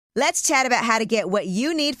Let's chat about how to get what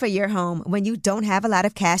you need for your home when you don't have a lot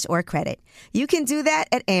of cash or credit. You can do that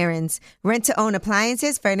at Aaron's. Rent-to-own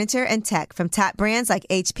appliances, furniture, and tech from top brands like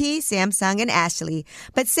HP, Samsung, and Ashley.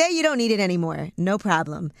 But say you don't need it anymore. No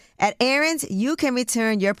problem. At Aaron's, you can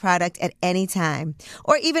return your product at any time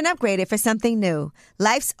or even upgrade it for something new.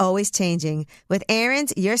 Life's always changing. With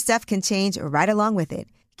Aaron's, your stuff can change right along with it.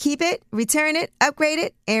 Keep it, return it, upgrade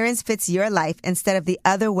it. Aaron's fits your life instead of the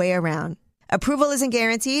other way around. Approval isn't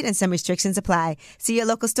guaranteed and some restrictions apply. See your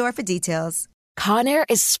local store for details. Conair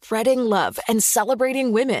is spreading love and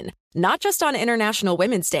celebrating women, not just on International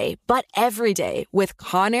Women's Day, but every day with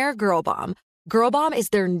Conair Girl Bomb. Girl Bomb is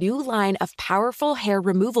their new line of powerful hair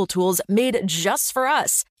removal tools made just for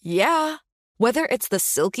us. Yeah. Whether it's the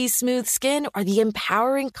silky smooth skin or the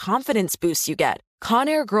empowering confidence boost you get,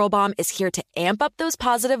 Conair Girl Bomb is here to amp up those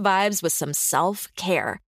positive vibes with some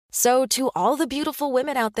self-care. So to all the beautiful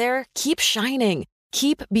women out there, keep shining,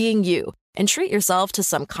 keep being you, and treat yourself to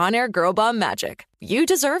some Conair Girl Bomb magic. You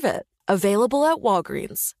deserve it. Available at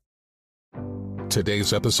Walgreens.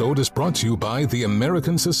 Today's episode is brought to you by the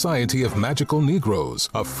American Society of Magical Negroes,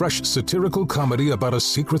 a fresh satirical comedy about a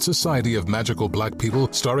secret society of magical black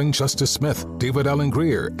people starring Justice Smith, David Allen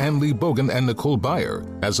Greer, Ann Lee Bogan, and Nicole Byer.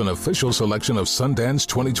 As an official selection of Sundance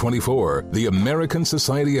 2024, the American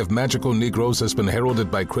Society of Magical Negroes has been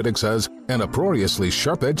heralded by critics as an uproariously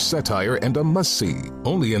sharp-edged satire and a must-see.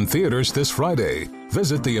 Only in theaters this Friday.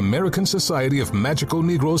 Visit the American Society of Magical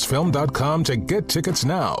Negroes Film.com to get tickets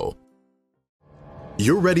now.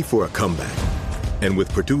 You're ready for a comeback. And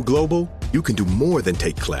with Purdue Global, you can do more than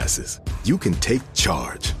take classes. You can take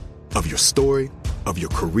charge of your story, of your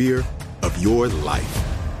career, of your life.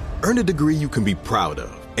 Earn a degree you can be proud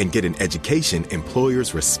of and get an education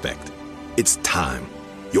employers respect. It's time,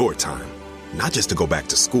 your time, not just to go back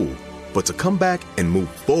to school, but to come back and move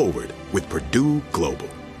forward with Purdue Global,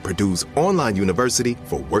 Purdue's online university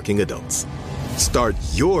for working adults. Start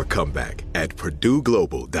your comeback at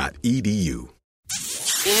purdueglobal.edu.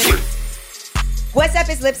 What's up?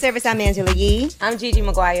 It's Lip Service. I'm Angela Yee. I'm Gigi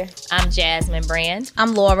McGuire. I'm Jasmine Brand.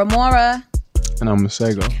 I'm Laura Mora. And I'm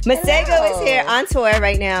Masego. Masego is here on tour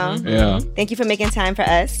right now. Mm-hmm. Yeah. Thank you for making time for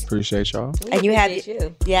us. Appreciate y'all. And you have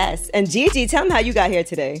you. Yes. And Gigi, tell them how you got here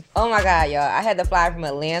today. Oh my God, y'all. I had to fly from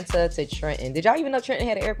Atlanta to Trenton. Did y'all even know Trenton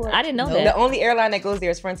had an airport? I didn't know that. The only airline that goes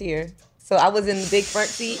there is Frontier. So I was in the big front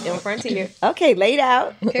seat in Frontier. Okay, laid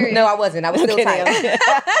out. No, I wasn't. I was still tired.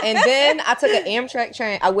 And then I took an Amtrak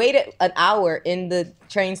train. I waited an hour in the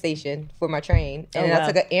train station for my train. And then I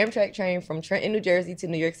took an Amtrak train from Trenton, New Jersey to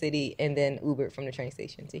New York City and then Ubered from the train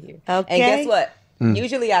station to here. Okay. And guess what?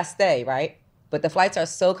 Usually I stay, right? But the flights are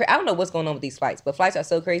so crazy. I don't know what's going on with these flights, but flights are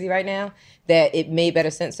so crazy right now that it made better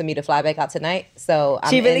sense for me to fly back out tonight. So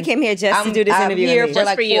she really came here just to do this interview. I'm here for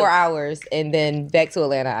like 4 hours, and then back to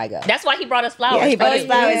Atlanta I go. That's why he brought us flowers. Yeah, he brought us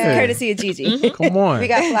flowers, courtesy of Gigi. Come on. We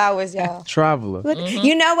got flowers, y'all. Traveler.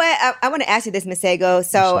 You know what? I want to ask you this, Masego.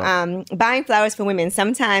 So buying flowers for women,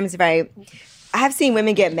 sometimes, right, I have seen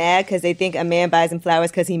women get mad because they think a man buys them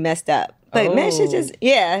flowers because he messed up. But men should just,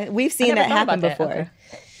 we've seen that happen before. Okay.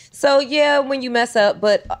 So, yeah, when you mess up,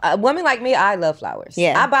 but a woman like me, I love flowers.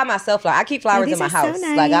 Yeah. I buy myself flowers. I keep flowers in my house. So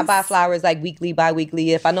nice. Like, I buy flowers like weekly,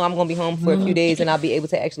 bi-weekly. If I know I'm going to be home for a few days and I'll be able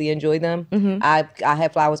to actually enjoy them, I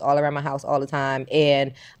have flowers all around my house all the time.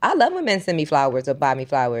 And I love when men send me flowers or buy me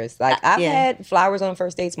flowers. Like, I've had flowers on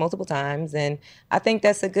first dates multiple times, and I think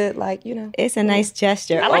that's a good, like, you know. It's a nice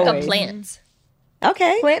gesture. I like a plant.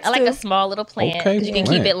 Okay. Plants I like too. a small little plant Okay, because you can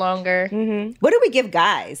keep it longer. What do we give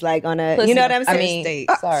guys? Like on a, you know what I'm saying? Date.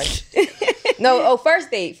 Sorry.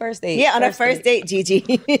 First date. First date. Yeah, on a first date, Gigi.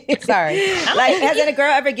 Sorry. Like, hasn't a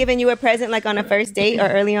girl ever given you a present like on a first date or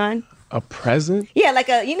early on? A present? Yeah, like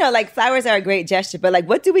like flowers are a great gesture, but like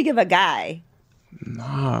what do we give a guy?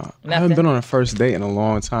 Nah. I haven't been on a first date in a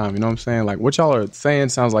long time. You know what I'm saying? Like what y'all are saying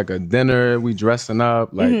sounds like a dinner, we dressing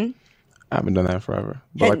up, like I haven't done that forever.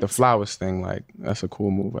 But like the flowers thing, like that's a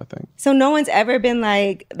cool move, I think. So no one's ever been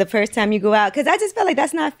like the first time you go out? Because I just feel like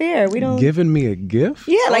that's not fair. We don't... Giving me a gift?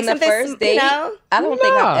 Yeah, like on the first date, I don't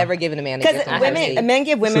think I've ever given a man a gift. Because men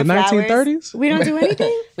give women the flowers. 1930s? We don't do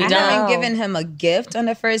anything? I haven't given him a gift on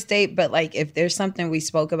the first date, but like if there's something we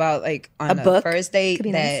spoke about like on the first date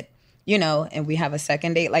that, you know, and we have a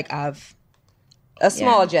second date, like I've... A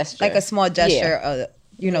small gesture. Like a small gesture of...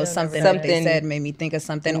 You know, something that they said made me think of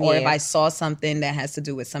something. Or if I saw something that has to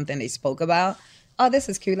do with something they spoke about. Oh, this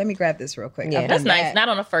is cute. Let me grab this real quick. Yeah. That's nice. Not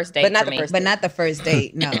on a first date, but not for the me. first But not the first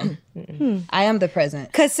date, no. I am the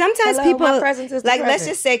present. Because sometimes people, my presence is the like, let's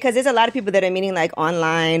present. just say, because there's a lot of people that are meeting like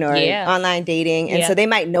online or online dating. And so they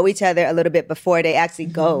might know each other a little bit before they actually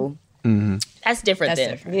go. That's different.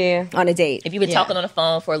 Yeah. On a date. If you've been talking on the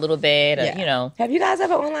phone for a little bit, or, you know. Have you guys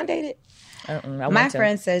ever online dated? My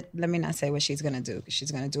friend said, let me not say what she's going to do, because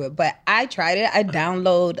she's going to do it. But I tried it. I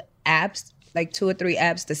download apps, like 2 or 3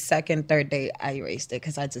 apps. The second, third date, I erased it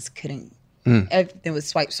because I just couldn't. Everything was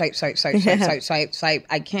swipe, swipe, swipe, swipe, swipe, swipe, swipe, swipe.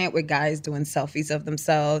 I can't with guys doing selfies of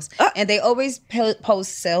themselves. And they always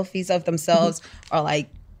post selfies of themselves or like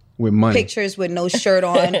with money. Pictures with no shirt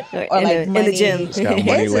on or like money. In the gym. It's got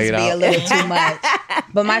money laid out. Be a little too much.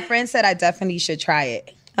 But my friend said I definitely should try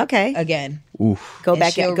it. Okay. Again. Oof. Go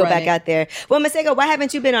back out there. Well, Masego, why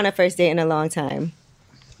haven't you been on a first date in a long time?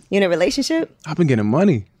 You in a relationship? I've been getting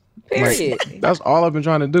money. Period. Like, that's all I've been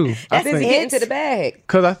trying to do. That's getting to the bag.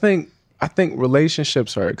 Because I think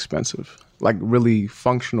relationships are expensive. Like really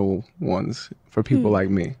functional ones for people like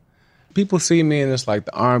me. People see me and it's like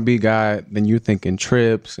the R&B guy, then you're thinking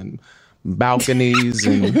trips and balconies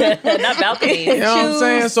and Not balconies. you know what I'm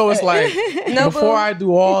saying? So it's like before I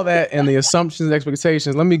do all that and the assumptions and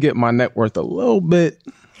expectations, let me get my net worth a little bit.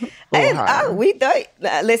 We thought,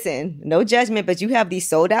 listen, no judgment, but you have these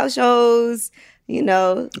sold out shows, you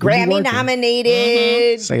know, Grammy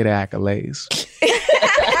nominated. Say the accolades.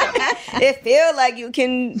 It feel like you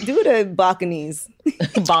can do the balconies.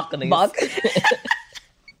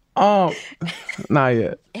 Not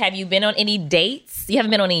yet. Have you been on any dates? You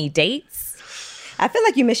haven't been on any dates? I feel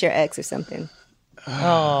like you miss your ex or something.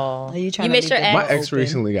 Are you trying You to miss your leave ex? My ex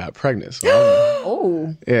recently got pregnant.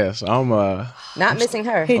 So I'm Not missing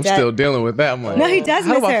her. I'm still dealing with that. I'm like, No, he does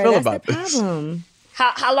how miss do I her. feel That's about the this? problem.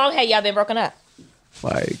 How long have y'all been broken up?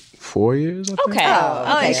 Like 4 years, I think. Okay.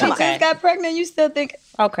 Oh, she Okay. just got pregnant. You still think?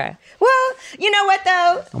 Okay. Well, you know what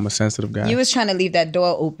though? I'm a sensitive guy. You was trying to leave that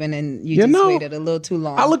door open and you just waited a little too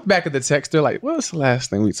long. I look back at the text, they're like, what's the last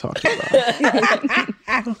thing we talked about?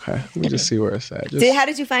 Okay, let me just see where it's at. How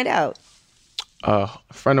did you find out? A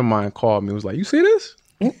friend of mine called me, was like, you see this?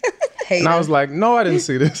 And I was like, no, I didn't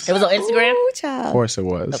see this. It was on Instagram? Ooh, Of child. course it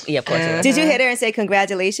was. Yeah, of course it was. Did you hit her and say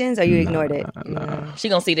congratulations or you ignored it? Nah, She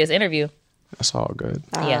gonna see this interview. that's all good.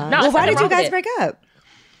 Yeah. No, Well, why there's did you nothing wrong guys with break up?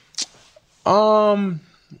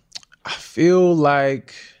 I feel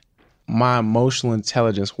like my emotional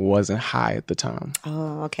intelligence wasn't high at the time.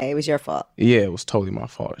 Oh, okay. It was your fault. Yeah, it was totally my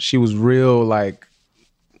fault. She was real, like,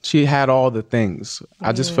 she had all the things.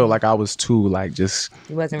 I just felt like I was too, like, just...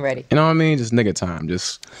 You wasn't ready. You know what I mean? Just nigga time.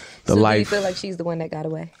 Just the life. Do you feel like she's the one that got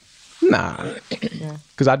away? Nah.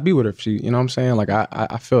 Because I'd be with her if she... You know what I'm saying? Like,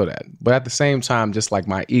 I feel that. But at the same time, just, like,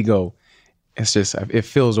 my ego, it's just... It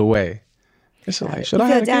feels away. It's just like, should You I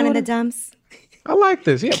feel have down in the her? dumps? I like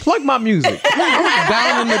this. Yeah, plug my music. I'm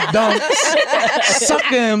down in the dumps.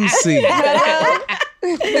 Suck MC.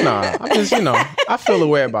 Nah, I'm just, I feel a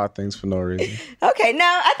way about things for no reason. Okay, no,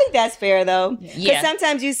 I think that's fair though. Because Yeah.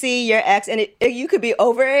 sometimes you see your ex and you could be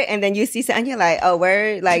over it, and then you see something, you're like, oh,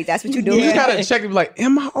 word, like that's what you do. You just gotta check and be like,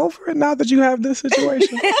 am I over it now that you have this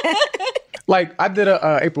situation? Like, I did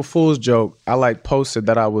a April Fool's joke. I like posted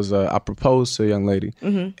that I proposed to a young lady,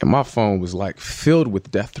 and my phone was like filled with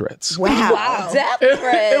death threats. Wow. Death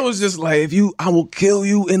It was just like, I will kill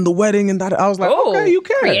you in the wedding, and that. I was like, okay, you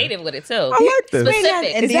can. Creative with it too. I like this. Specific.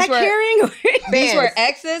 And Is that curing? These were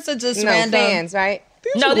exes or just random? fans, right?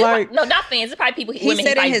 No, like- no, not fans. It's probably people. He Women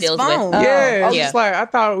said in probably his deals phone. with. Yeah, it's yeah. just like I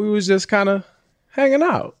thought we was just kind of hanging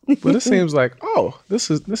out, but it seems like, oh, this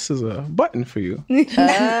is a button for you. It's kind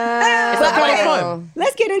of fun.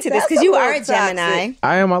 Let's get into this That's because a you little are a Gemini. toxic.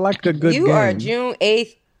 I am. I like a good You game. are June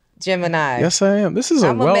 8th Gemini. Yes, I am. This is a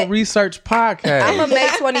I'm a well-researched podcast. I'm a May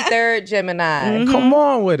 23rd Gemini. Come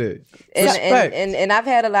on with it. Respect. And I've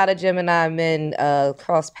had a lot of Gemini men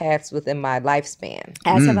cross paths within my lifespan.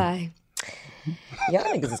 As have I. Y'all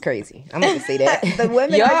niggas is crazy. I'm gonna say that. The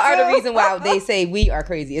women y'all are are the too. reason why they say we are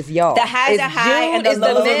crazy. It's y'all. The highs It's are high June and the is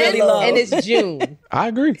lows are men, really low. and it's June. I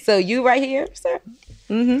agree. So you right here, sir.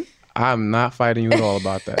 I'm not fighting you at all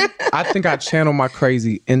about that. I think I channel my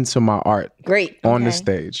crazy into my art Great. on the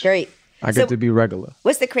stage. Great. I get to be regular.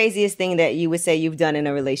 What's the craziest thing that you would say you've done in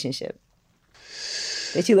a relationship?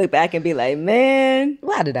 That you look back and be like, man.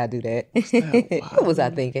 Why did I do that? What was I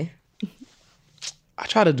thinking? I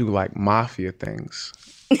try to do like mafia things.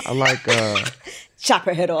 I like Chop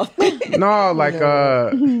her head off. no, like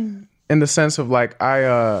in the sense of like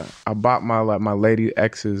I bought my lady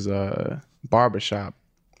ex's barbershop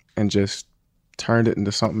and just turned it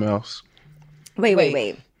into something else.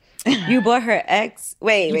 Wait. You bought her ex?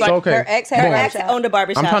 Wait. It's okay. Her ex had Her a ex barbershop. owned a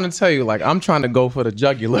barbershop. I'm trying to tell you, like, I'm trying to go for the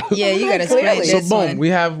jugular. Yeah, you gotta explain So this boom, one. we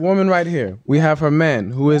have woman right here. We have her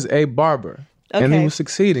man who is a barber. And he Okay. was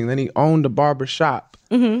succeeding. Then he owned a barber shop.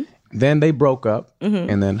 Then they broke up.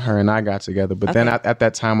 And then her and I got together. But then at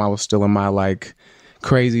that time, I was still in my like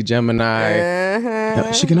crazy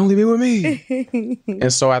Gemini. She can only be with me.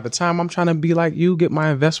 And so at the time, I'm trying to be like you, get my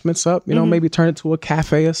investments up, you know, maybe turn it to a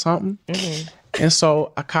cafe or something. And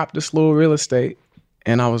so I copped this little real estate,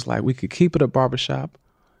 and I was like, we could keep it a barbershop,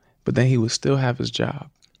 but then he would still have his job.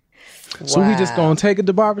 Wow. So we just gonna take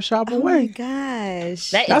the barbershop away. Oh my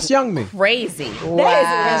gosh. That's young me. Crazy. Wow.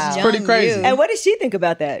 That's pretty crazy. And what did she think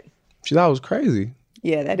about that? She thought it was crazy.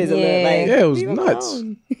 Yeah, that is a little like... Yeah, it was nuts.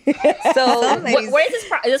 So where is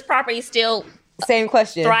this property still... Same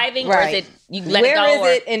question. Thriving, right. Or is it you let Where it go?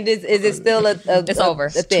 Where is it, and is it still it's over? A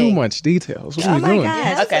thing? Too much details. What are we doing?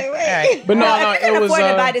 Gosh. Okay, all right. But no, if you can afford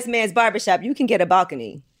to buy this man's barbershop, you can get a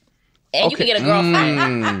balcony. And you can get a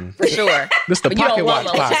girlfriend for sure. This is the Pocket Watch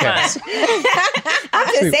podcast. I'm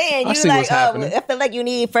just saying, you like, I feel like you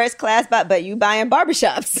need first class, but you buying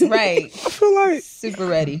barbershops, right? I feel like super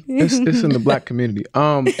ready. It's in the black community.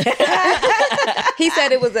 He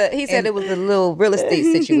said it was a little real estate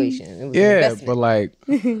situation. It was investment. But like,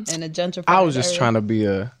 and a gentrified I was just trying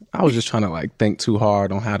to like think too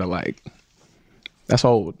hard on how to like. That's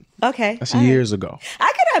old. Okay. That's years ago.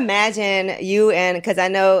 I could imagine you because I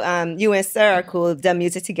know you and Sir are cool, have done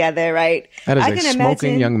music together, right? That is a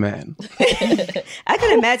smoking young man. I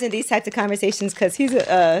can imagine these types of conversations because he's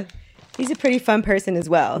a pretty fun person as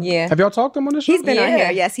well. Yeah. Have y'all talked to him on the show? He's been on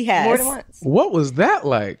here. Yes, he has. More than once. What was that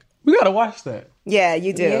like? We got to watch that. Yeah,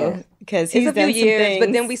 you do. Because he's a few done some years, things.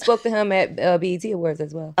 but then we spoke to him at BET Awards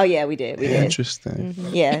as well. Oh, yeah, we did. Interesting.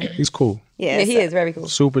 Mm-hmm. Yeah. He's cool. Yeah, he is very cool.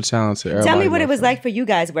 Super talented. Tell me what it was like for you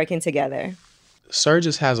guys working together. Sir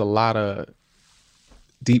just has a lot of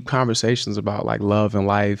deep conversations about like love and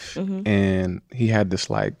life. And he had this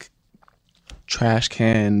like trash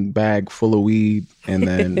can bag full of weed. And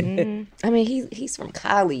then... I mean, he's from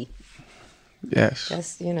Cali. Yes.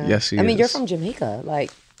 That's, you know. Yes, he I mean, is. you're from Jamaica.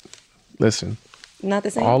 Like... Listen. Not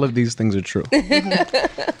the same. All of these things are true. But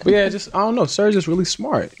yeah, I don't know. Sir's just really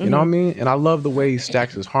smart. You know what I mean? And I love the way he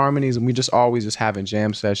stacks his harmonies. And we just always just having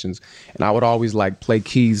jam sessions. And I would always like play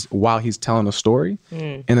keys while he's telling a story.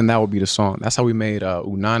 And then that would be the song. That's how we made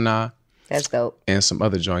Unana. That's dope. And some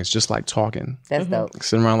other joints, just like talking. That's dope. Like,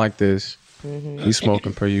 sitting around like this. He's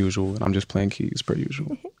smoking per usual. And I'm just playing keys per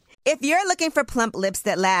usual. If you're looking for plump lips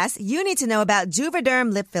that last, you need to know about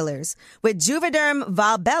Juvederm lip fillers. With Juvederm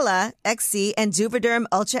Volbella XC and Juvederm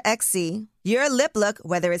Ultra XC, your lip look,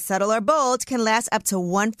 whether it's subtle or bold, can last up to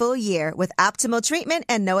 1 full year with optimal treatment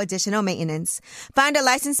and no additional maintenance. Find a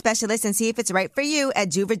licensed specialist and see if it's right for you at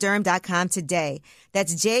Juvederm.com today.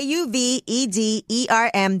 That's JUVEDERM.com.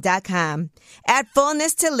 Add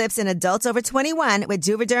fullness to lips in adults over 21 with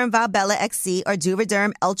Juvederm Volbella XC or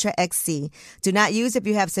Juvederm Ultra XC. Do not use if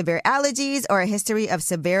you have severe allergies or a history of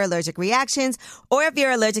severe allergic reactions, or if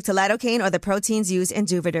you're allergic to lidocaine or the proteins used in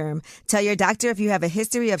Juvederm. Tell your doctor if you have a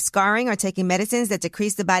history of scarring or taking medicines that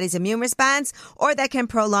decrease the body's immune response or that can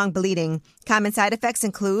prolong bleeding. Common side effects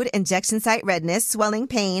include injection site redness, swelling,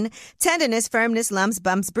 pain, tenderness, firmness, lumps,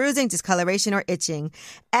 bumps, bruising, discoloration, or itching.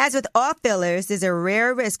 As with all fillers, there's a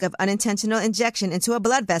rare risk of unintentional injection into a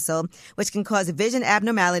blood vessel, which can cause vision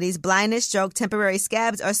abnormalities, blindness, stroke, temporary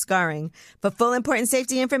scabs, or scarring. For full important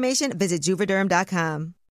safety information, visit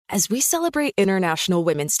Juvederm.com. As we celebrate International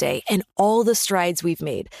Women's Day and all the strides we've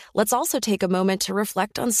made, let's also take a moment to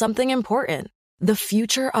reflect on something important: the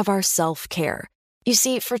future of our self-care. You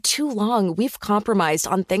see, for too long, we've compromised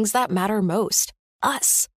on things that matter most,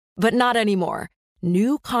 us. But not anymore.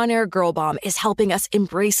 New Conair Girl Bomb is helping us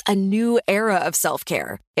embrace a new era of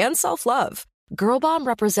self-care and self-love. Girl Bomb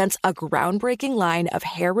represents a groundbreaking line of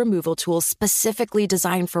hair removal tools specifically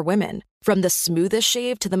designed for women. From the smoothest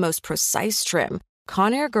shave to the most precise trim,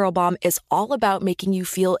 Conair Girl Bomb is all about making you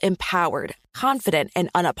feel empowered, confident,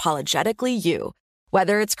 and unapologetically you.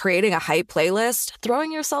 Whether it's creating a hype playlist,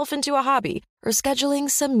 throwing yourself into a hobby, or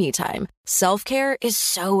scheduling some me time, self-care is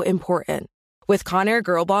so important. With Conair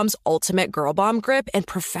Girl Bomb's ultimate Girl Bomb grip and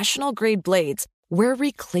professional-grade blades, we're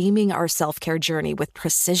reclaiming our self-care journey with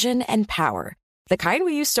precision and power, the kind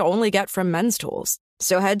we used to only get from Men's Tools.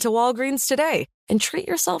 So head to Walgreens today and treat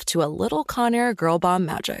yourself to a little Conair Girl Bomb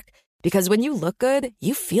magic. Because when you look good,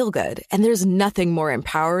 you feel good, and there's nothing more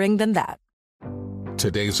empowering than that.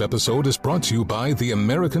 Today's episode is brought to you by the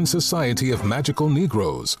American Society of Magical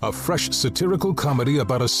Negroes, a fresh satirical comedy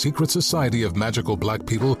about a secret society of magical black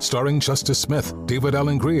people starring Justice Smith, David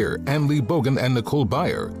Allen Greer, Ann Lee Bogan, and Nicole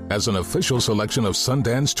Byer. As an official selection of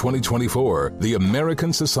Sundance 2024, the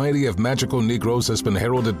American Society of Magical Negroes has been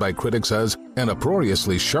heralded by critics as an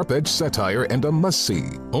uproariously sharp-edged satire and a must-see.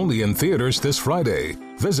 Only in theaters this Friday.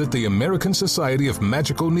 Visit the American Society of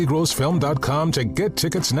Magical Negroes Film.com to get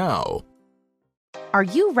tickets now. Are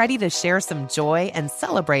you ready to share some joy and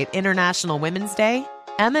celebrate International Women's Day?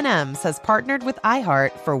 M&M's has partnered with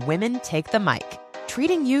iHeart for Women Take the Mic,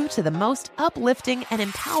 treating you to the most uplifting and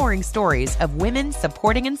empowering stories of women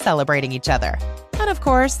supporting and celebrating each other. And of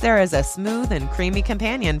course, there is a smooth and creamy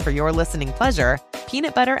companion for your listening pleasure,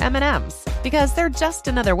 peanut butter M&Ms, because they're just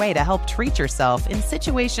another way to help treat yourself in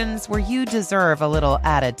situations where you deserve a little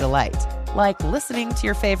added delight, like listening to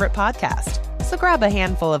your favorite podcast. So grab a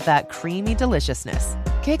handful of that creamy deliciousness.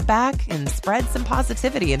 Kick back and spread some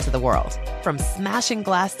positivity into the world. From smashing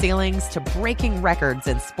glass ceilings to breaking records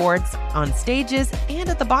in sports, on stages, and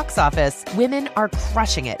at the box office, women are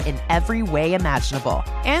crushing it in every way imaginable.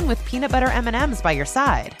 And with peanut butter M&Ms by your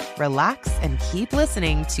side, relax and keep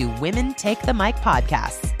listening to Women Take the Mic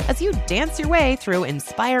podcasts as you dance your way through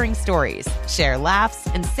inspiring stories, share laughs,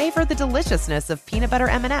 and savor the deliciousness of peanut butter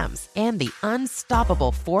M&Ms and the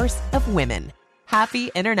unstoppable force of women.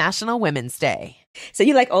 Happy International Women's Day. So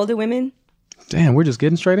you like older women? Damn, we're just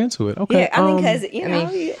getting straight into it. Okay. Yeah, I mean, because,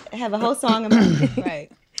 you have a whole song about it.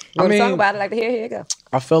 Right. I mean, song about it, like to hear, here you go.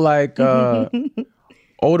 I feel like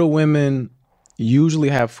older women usually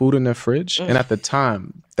have food in their fridge. And at the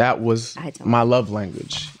time, that was my love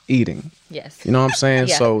language, eating. Yes. You know what I'm saying?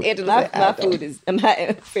 Yeah. So My food is,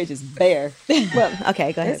 my fridge is bare. Well,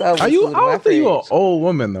 okay, go ahead. are you? I don't think you're an old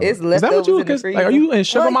woman though. It's is that what you? leftovers in the freezer. Are you in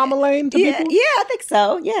sugar mama lane to Yeah, people? yeah, I think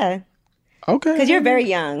so. Yeah, Okay. because you're very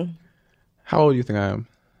young. How old do you think I am?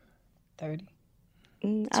 30.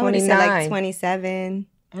 I would say like 27.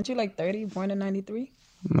 Aren't you like 30, born in 93?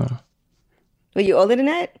 No. Were you older than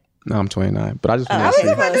that? No, I'm 29. But I just want I to was see.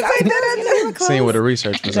 about to say that. Seeing what the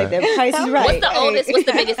research was Like at. that price is right. What's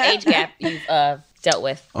the biggest age gap you've dealt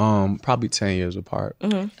with? Probably 10 years apart.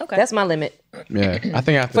 Mm-hmm. Okay. That's my limit. Yeah. I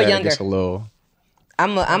think after For that younger. it gets a little.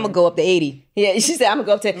 I'm gonna go up to 80. Yeah, she said I'm gonna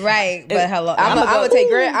go up to Right, but hello. I'm gonna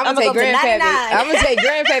take I'ma go up to Grandpappy. 99. I'm gonna take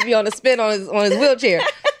Grandpappy on the spin on his wheelchair.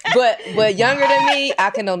 But younger than me, I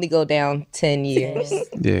can only go down 10 years.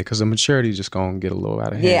 Yeah, because the maturity is just going to get a little out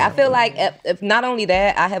of hand. Yeah, I feel like if not only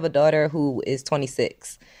that, I have a daughter who is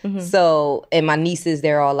 26. So, and my nieces,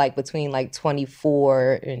 they're all like between like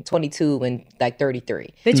 24 and 22 and like 33.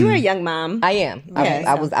 But you were a young mom. I am.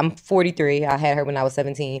 Yeah, I'm 43. I had her when I was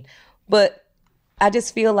 17. But I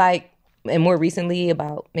just feel like, and more recently,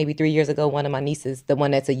 about maybe 3 years ago, one of my nieces, the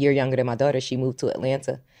one that's a year younger than my daughter, she moved to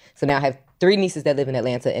Atlanta. So now I have 3 nieces that live in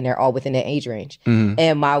Atlanta, and they're all within that age range.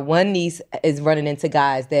 And my one niece is running into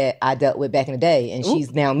guys that I dealt with back in the day, and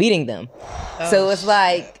she's now meeting them. So it's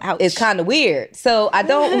like, it's kind of weird. So I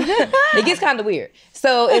don't, it gets kind of weird.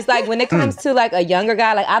 So it's like when it comes to like a younger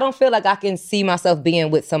guy, like I don't feel like I can see myself being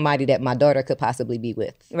with somebody that my daughter could possibly be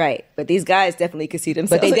with. Right, but these guys definitely could see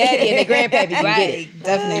themselves. But they daddy and they grandpappy can get it.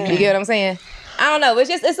 Definitely. You get what I'm saying? I don't know.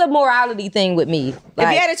 It's a morality thing with me. Like,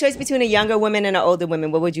 if you had a choice between a younger woman and an older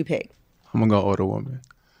woman, what would you pick? I'm going to go older woman.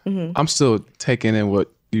 I'm still taking in what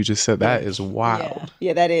you just said. That is wild.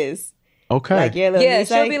 Yeah, that is. Okay. Like, yeah,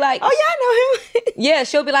 she'll be like, oh, yeah, I know him. yeah,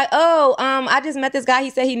 she'll be like, oh, I just met this guy. He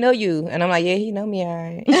said he know you. And I'm like, yeah, he know me, all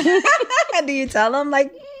right. Do you tell him,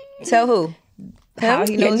 like, Tell who? how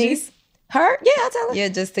he knows you? Her? Yeah, I'll tell her. Yeah,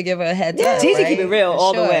 just to give her a heads up. She right? keep it real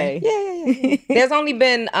all the way. Yeah. There's only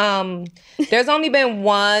been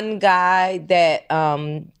one guy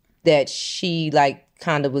that she like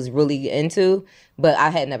kind of was really into, but I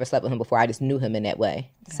had never slept with him before. I just knew him in that way.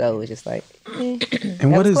 So it was just like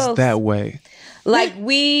and what is close. that way? Like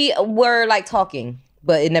we were like talking,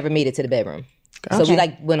 but it never made it to the bedroom. So we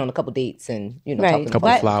like went on a couple dates and talked A couple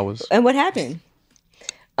of flowers. And what happened?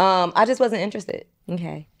 I just wasn't interested.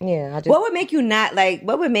 Okay. Yeah. What would make you not like?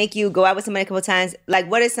 What would make you go out with somebody a couple times? Like,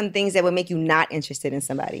 what are some things that would make you not interested in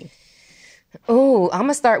somebody? Oh, I'm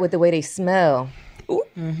gonna start with the way they smell.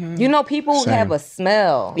 You know, people have a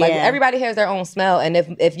smell. Like everybody has their own smell, and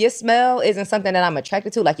if your smell isn't something that I'm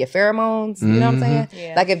attracted to, like your pheromones, you know what I'm saying?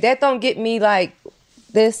 Yeah. Like if that don't get me like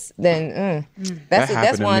this, then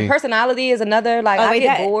that's to one. me. Personality is another. Like I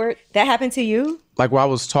get bored. That happened to you? Like while I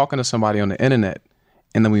was talking to somebody on the internet,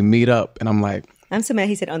 and then we meet up, and I'm like, I'm so mad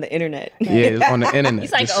he said on the internet. yeah, it's on the internet.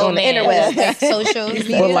 He's like, Just- oh man. Like social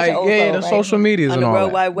media. But like, yeah, the social medias on and the all World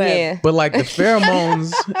that. Wide Web. Yeah. But like the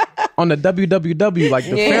pheromones on the www, like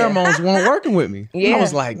the pheromones weren't working with me. Yeah. I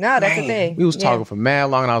was like, No, that's the "Dang." thing. We was talking for mad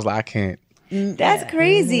long, and I was like, I can't. That's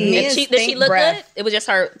crazy. Did she look good? It was just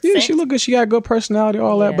her Yeah, scent? she looked good. She had good personality,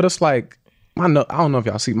 all that. But it's like, I don't know if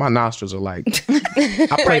y'all see, my nostrils are like,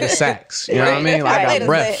 I play the sax. You know what I mean? Like I got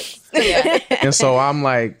breath. And so I'm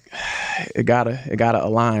like, it gotta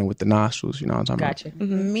align with the nostrils. You know what I'm talking Gotcha. about?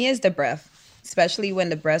 Me is the breath. Especially when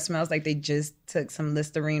the breath smells like they just took some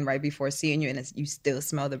Listerine right before seeing you and you still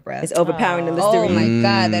smell the breath. It's overpowering the Listerine. Oh my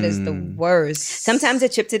God, that is the worst. Sometimes a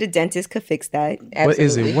trip to the dentist could fix that. Absolutely. But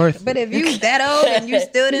is it worth it? But if you that old and you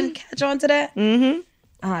still didn't catch on to that,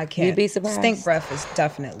 I can't. You'd be surprised. Stink breath is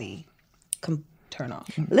definitely turn off.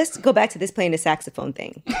 Let's go back to this playing the saxophone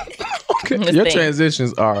thing. Your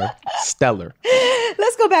transitions are stellar.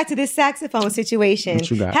 Let's go back to this saxophone situation.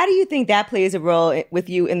 What you got? How do you think that plays a role with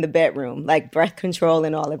you in the bedroom, like breath control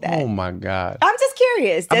and all of that? Oh my God. I'm just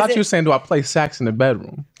curious. I thought you were saying, do I play sax in the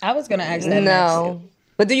bedroom? I was gonna ask that. No,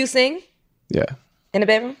 but do you sing Yeah. in the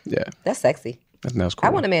bedroom? Yeah. That's sexy. That's cool. I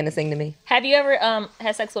want a man to sing to me. Have you ever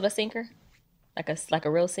had sex with a singer, like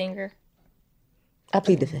a real singer? I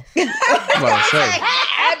plead the fifth. Well, say.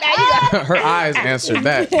 Her eyes answered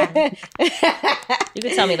that. You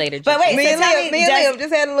can tell me later. But wait, Me so and Liam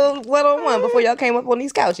just had a little one-on-one before y'all came up on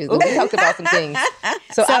these couches. And we talked about some things.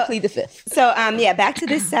 So I plead the fifth. So, yeah, back to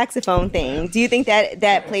this saxophone thing. Do you think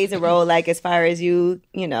that plays a role, like, as far as you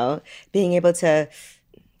know, being able to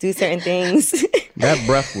do certain things? That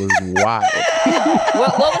breath was wild.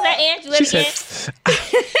 What was that, Ange? You She let me said,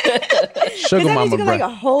 in? sugar That mama means you can, breath.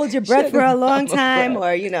 like, hold your breath for a long time,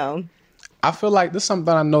 or, you know. I feel like this is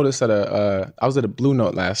something I noticed I was at a Blue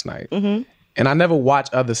Note last night. And I never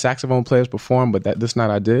watched other saxophone players perform, but this night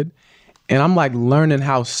I did. And I'm like learning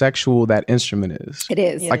how sexual that instrument is. It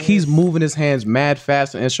is. Like he's moving his hands mad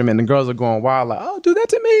fast on the instrument, and the girls are going wild, like, oh, do that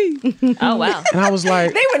to me. Oh, wow. And I was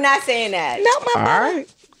like, They were not saying that. all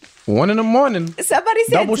right. 1 a.m. Somebody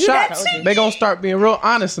said, double do that shots. to me. They gonna start being real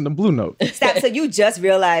honest in the Blue Note. Stop. So you just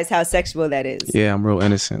realized how sexual that is. Yeah, I'm real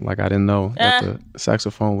innocent. Like I didn't know that the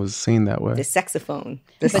saxophone was seen that way. The saxophone.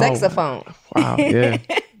 The saxophone. Wow, yeah.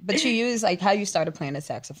 But you use like how you started playing the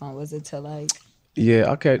saxophone. Was it to like?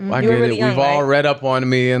 Yeah, okay, I You get were it. really young, We've all right? read up on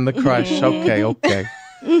me and the crush. Okay.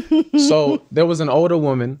 So there was an older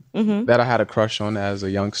woman that I had a crush on as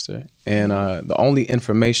a youngster. And the only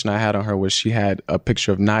information I had on her was she had a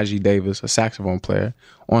picture of Najee Davis, a saxophone player,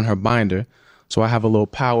 on her binder. So I have a little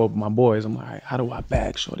power with my boys. I'm like, how do I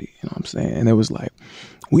bag shorty? You know what I'm saying? And it was like,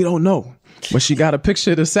 we don't know. But she got a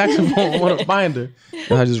picture of the saxophone on her binder.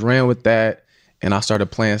 And I just ran with that. And I started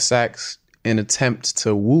playing sax in attempt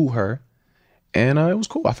to woo her. And it was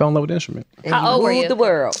cool. I fell in love with the instrument. How old were you? The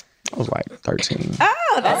world. I was like 13.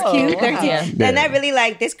 Oh, that's cute. 13. Yeah. And that really,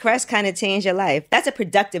 like, this crush kind of changed your life. That's a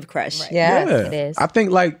productive crush. Right. Yeah. It is. I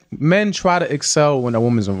think like men try to excel when a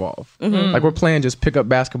woman's involved. Like we're playing just pick up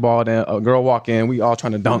basketball, then a girl walk in, we all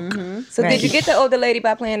trying to dunk. So did you get the older lady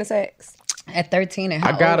by playing the sax? At 13 and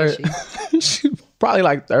how I got old her. was she? She probably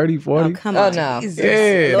like 30, 40. Oh, come Oh, on. no.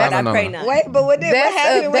 Yeah, Lord, no. I pray not. Wait, but what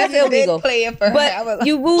happened? That's when you illegal. did play it for her? I was But like,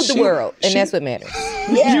 you wooed the world, and that's what matters.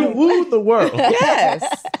 You wooed the world.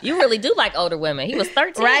 Yes. You really do like older women. He was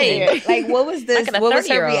 13. right. Like, what was this? Like a What was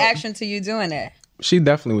her 30-year-old. reaction to you doing that? She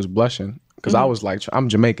definitely was blushing. Because I was like, I'm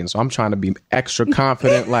Jamaican, so I'm trying to be extra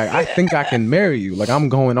confident. Like, I think I can marry you. Like, I'm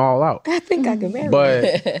going all out. I think I can marry you.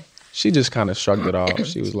 But she just kind of shrugged it off.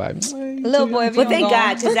 She was like, Little boy, if Well, you thank don't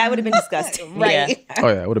God, because that would have been disgusting. Right. oh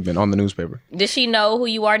yeah, it would have been on the newspaper. Does she know who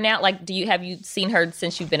you are now? Like, have you seen her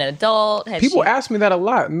since you've been an adult? People ask me that a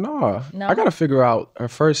lot. No, I got to figure out her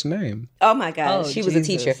first name. Oh, my God. She was a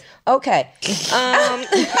teacher. Okay.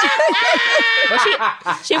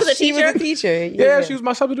 She was a She teacher? was a teacher. Yeah, she was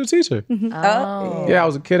my substitute teacher. Oh. Yeah, I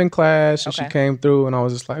was a kid in class, and Okay. she came through, and I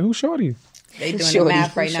was just like, "Who's Shorty?" They doing Shorty. the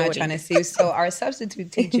math right now, Shorty. trying to see. So our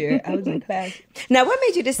substitute teacher, I was in class. Now, what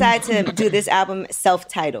made you decide to do this album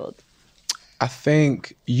self-titled? I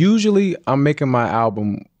think usually I'm making my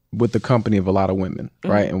album with the company of a lot of women,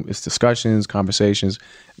 right? And it's discussions, conversations.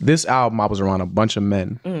 This album, I was around a bunch of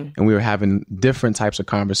men, and we were having different types of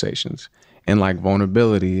conversations, and like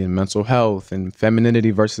vulnerability and mental health and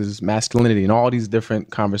femininity versus masculinity and all these different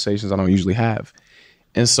conversations I don't usually have.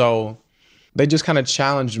 And so they just kind of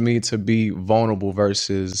challenged me to be vulnerable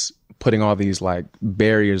versus putting all these like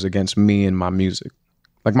barriers against me and my music.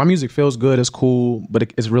 Like my music feels good, it's cool, but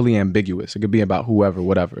it's really ambiguous. It could be about whoever,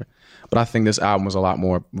 whatever. But I think this album was a lot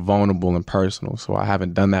more vulnerable and personal, so I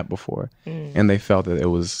haven't done that before. And they felt that it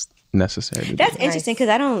was necessary to do. That's interesting because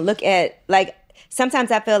I don't look at, like,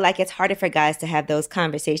 sometimes I feel like it's harder for guys to have those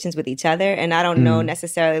conversations with each other, and I don't know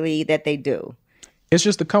necessarily that they do. It's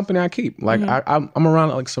just the company I keep. Like I'm around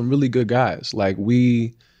like some really good guys. Like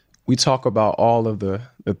we talk about all of the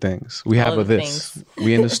things. We have All of the this.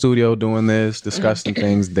 We in the studio doing this, discussing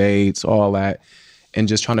things, dates, all that, and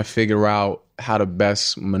just trying to figure out how to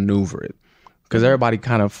best maneuver it. Because everybody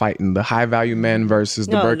kind of fighting the high value men versus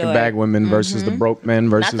the Birkin bag women versus the broke men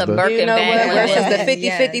versus Not the Birkin bag versus the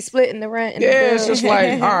 50-50 split in the rent. It's just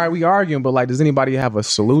like, all right, we arguing, but like, does anybody have a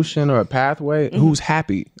solution or a pathway? Who's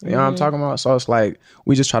happy? You know what I'm talking about? So it's like,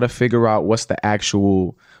 we just try to figure out what's the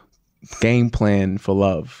actual game plan for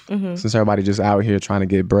love, since everybody just out here trying to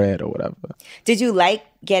get bread or whatever. Did you like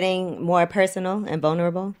getting more personal and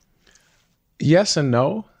vulnerable? Yes and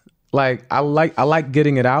no. Like I like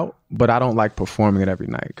getting it out, but I don't like performing it every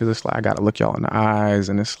night because it's like I gotta look y'all in the eyes,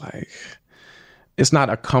 and it's like it's not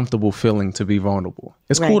a comfortable feeling to be vulnerable.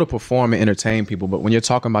 It's cool to perform and entertain people, but when you're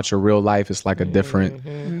talking about your real life, it's like a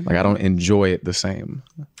different. Like I don't enjoy it the same.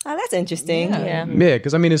 Oh, that's interesting. Yeah,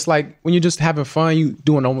 because I mean, it's like when you're just having fun, you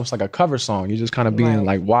doing almost like a cover song. You're just kind of being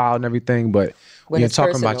like wild and everything, but when you're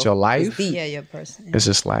talking personal, about your life, your person. it's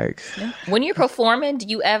just like when you're performing, do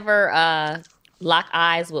you ever lock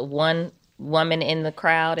eyes with one woman in the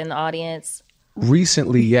crowd, in the audience?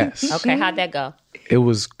 Recently, yes. Okay, how'd that go? It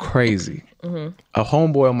was crazy. A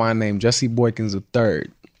homeboy of mine named Jesse Boykins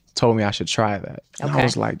III told me I should try that. And I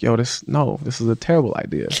was like, yo, this is a terrible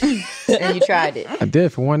idea. And you tried it. I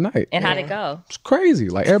did for one night. And how'd it go? It's crazy.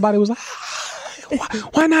 Like everybody was like,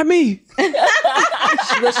 why not me?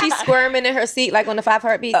 Was she squirming in her seat like on the 5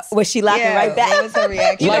 heartbeats? Was she locking right back? What was her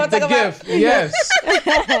reaction? Like the gift. Yes.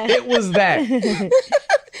 It was that.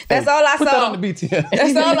 That's all I Put saw. that on the BTS.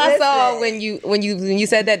 That's all I saw when you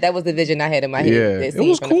said that. That was the vision I had in my head. Yeah, it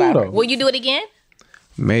was cool though. Will you do it again?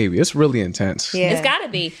 Maybe. It's really intense. Yeah. It's gotta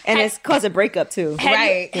be. And it's caused a breakup too. Have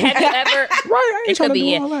you ever? I ain't trying to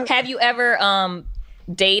do all that. Have you ever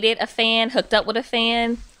dated a fan, hooked up with a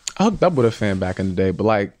fan? I hooked up with a fan back in the day, but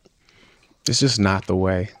like, it's just not the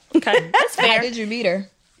way. Okay, that's fair. How did you meet her?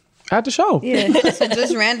 At the show. Yeah. So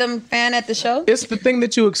just random fan at the show? It's the thing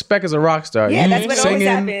that you expect as a rock star. Yeah, you that's what singing,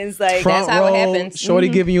 always happens. Like front that's how it row, happens. Shorty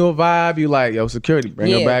giving you a vibe. You like, yo, security,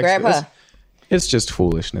 bring her back. grab her. It's just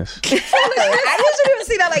foolishness. I usually don't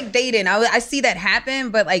see that like dating. I see that happen,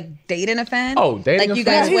 but like dating a fan. Oh, dating like a you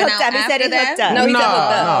fan? guys He went hooked out up. He said after he that. hooked up. No, he said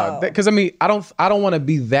hooked up. Because I mean, I don't want to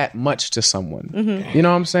be that much to someone. You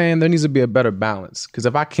know what I'm saying? There needs to be a better balance. Because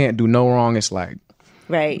if I can't do no wrong, it's like,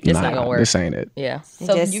 right. It's not gonna work. This ain't it. Yeah.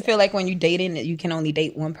 So you feel like when you're dating, that you can only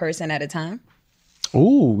date one person at a time?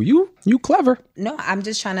 Ooh, you clever. No, I'm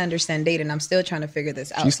just trying to understand dating. I'm still trying to figure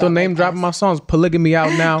this out. You still name dropping my songs. Polygamy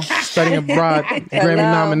out now. Studying abroad. Grammy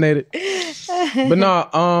nominated. But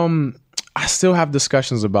no, I still have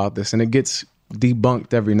discussions about this, and it gets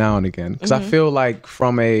debunked every now and again. Because I feel like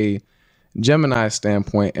from a Gemini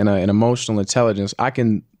standpoint and an emotional intelligence, I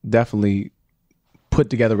can definitely put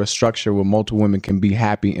together a structure where multiple women can be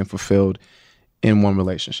happy and fulfilled in one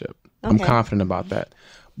relationship. I'm confident about that.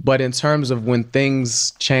 But in terms of when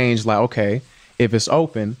things change, like, okay, if it's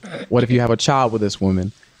open, what if you have a child with this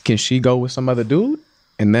woman? Can she go with some other dude?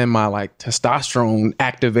 And then my like testosterone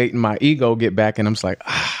activating my ego get back, and I'm just like,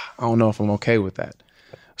 I don't know if I'm okay with that.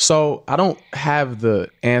 So I don't have the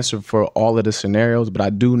answer for all of the scenarios, but I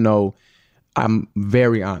do know I'm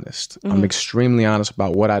very honest. I'm extremely honest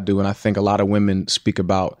about what I do. And I think a lot of women speak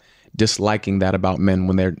about disliking that about men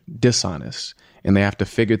when they're dishonest and they have to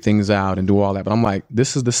figure things out and do all that. But I'm like,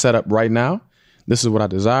 this is the setup right now. This is what I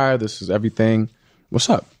desire. This is everything. What's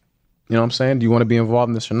up? You know what I'm saying? Do you want to be involved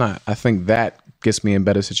in this or not? I think that gets me in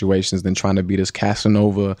better situations than trying to be this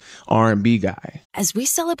Casanova R&B guy. As we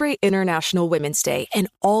celebrate International Women's Day and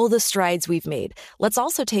all the strides we've made, let's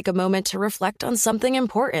also take a moment to reflect on something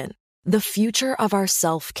important: the future of our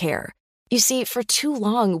self-care. You see, for too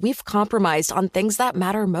long, we've compromised on things that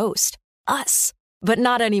matter most, us. But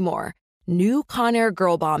not anymore. New Conair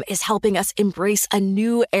Girl Bomb is helping us embrace a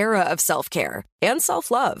new era of self-care and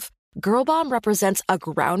self-love. Girl Bomb represents a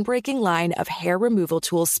groundbreaking line of hair removal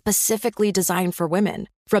tools specifically designed for women.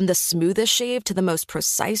 From the smoothest shave to the most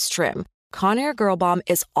precise trim, Conair Girl Bomb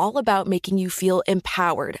is all about making you feel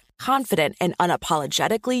empowered, confident, and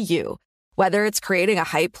unapologetically you. Whether it's creating a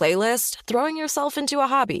hype playlist, throwing yourself into a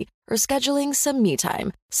hobby, or scheduling some me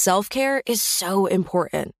time, self-care is so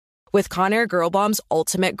important. With Conair Girl Bomb's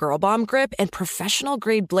ultimate Girl Bomb grip and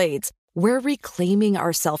professional-grade blades, we're reclaiming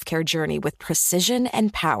our self-care journey with precision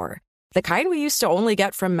and power, the kind we used to only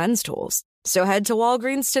get from men's tools. So head to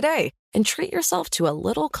Walgreens today and treat yourself to a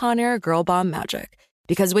little Conair Girl Bomb magic.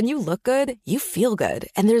 Because when you look good, you feel good,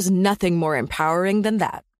 and there's nothing more empowering than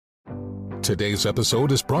that. Today's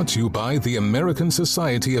episode is brought to you by the American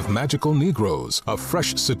Society of Magical Negroes, a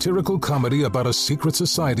fresh satirical comedy about a secret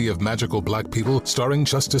society of magical black people starring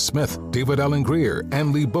Justice Smith, David Allen Greer,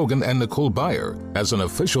 Ann Lee Bogan, and Nicole Byer. As an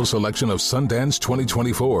official selection of Sundance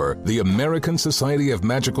 2024, the American Society of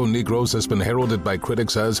Magical Negroes has been heralded by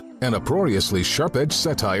critics as An uproariously sharp-edged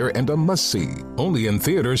satire and a must-see. Only in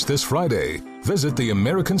theaters this Friday. Visit the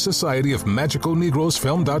American Society of Magical Negroes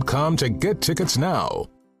Film.com to get tickets now.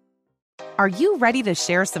 Are you ready to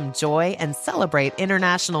share some joy and celebrate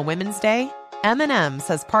International Women's Day? M&M's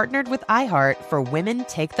has partnered with iHeart for Women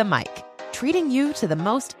Take the Mic, treating you to the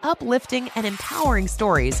most uplifting and empowering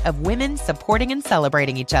stories of women supporting and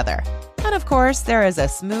celebrating each other. And of course, there is a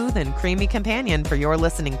smooth and creamy companion for your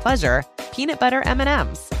listening pleasure, peanut butter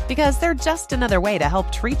M&Ms, because they're just another way to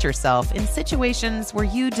help treat yourself in situations where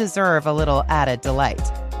you deserve a little added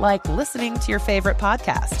delight, like listening to your favorite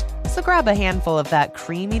podcast. So grab a handful of that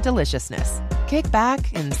creamy deliciousness. Kick back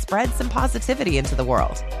and spread some positivity into the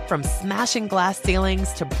world. From smashing glass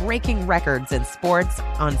ceilings to breaking records in sports,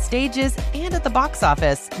 on stages, and at the box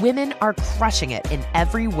office, women are crushing it in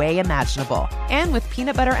every way imaginable. And with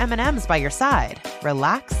peanut butter M&Ms by your side,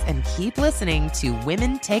 relax and keep listening to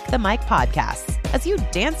Women Take the Mic podcasts as you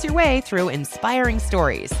dance your way through inspiring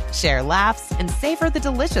stories, share laughs, and savor the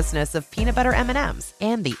deliciousness of peanut butter M&Ms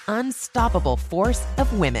and the unstoppable force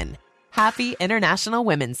of women. Happy International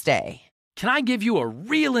Women's Day. Can I give you a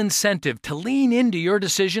real incentive to lean into your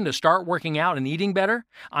decision to start working out and eating better?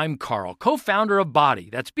 I'm Carl, co-founder of Body.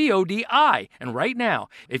 That's B-O-D-I. And right now,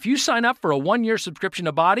 if you sign up for a 1-year subscription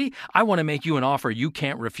to Body, I want to make you an offer you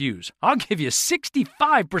can't refuse. I'll give you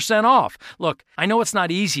 65% off. Look, I know it's not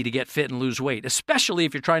easy to get fit and lose weight, especially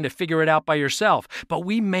if you're trying to figure it out by yourself, but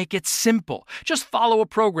we make it simple. Just follow a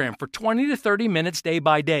program for 20 to 30 minutes day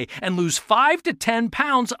by day and lose 5 to 10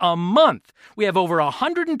 pounds a month. We have over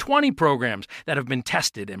 120 programs that have been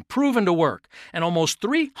tested and proven to work, and almost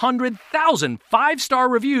 300,000 5-star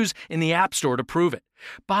reviews in the App Store to prove it.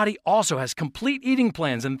 Body also has complete eating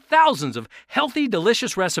plans and thousands of healthy,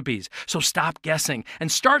 delicious recipes. So stop guessing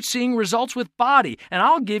and start seeing results with Body, and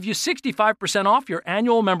I'll give you 65% off your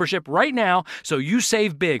annual membership right now, so you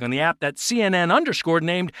save big on the app that CNN_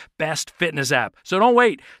 named Best Fitness App. So don't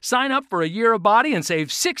wait. Sign up for a year of Body and save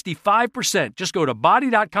 65%. Just go to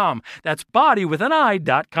body.com. That's body with an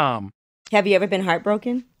I.com. Have you ever been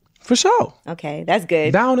heartbroken? For sure. Okay, that's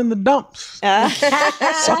good. Down in the dumps.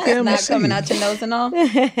 Suck in Not coming out your nose and all.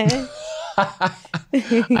 I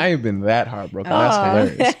ain't been that heartbroken.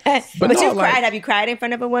 That's hilarious. But no, you've cried. Have you cried in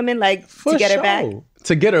front of a woman, like, to get her back?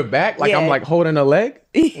 To get her back? Like, I'm like holding her leg?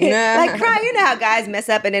 Like cry. You know how guys mess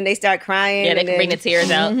up and then they start crying. Yeah, they can bring the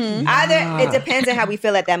tears out. Mm-hmm. Either it depends on how we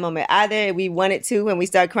feel at that moment. Either we want it to and we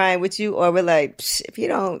start crying with you, or we're like, if you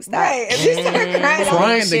don't stop. Right. If you start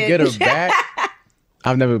crying to get her back.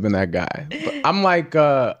 I've never been that guy. But I'm like,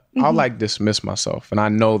 I'll like dismiss myself. And I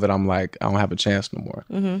know that I'm like, I don't have a chance no more.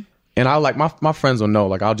 Mm-hmm. And I like, my friends will know,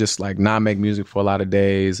 like, I'll just like not make music for a lot of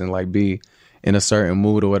days and like be in a certain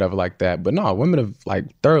mood or whatever like that. But no, women have like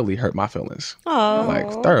thoroughly hurt my feelings. Oh, like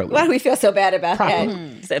thoroughly. Why do we feel so bad about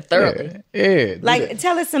that? Said thoroughly. Yeah. Like,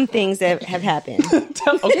 tell us some things that have happened. Just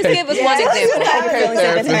give us one example.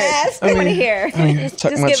 I want to hear.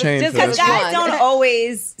 Just because guys don't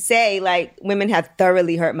always say like women have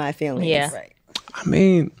thoroughly hurt my feelings. Yeah. Right. I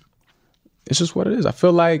mean, it's just what it is. I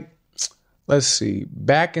feel like, let's see,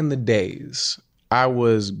 back in the days, I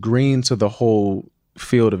was green to the whole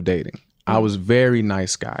field of dating. I was very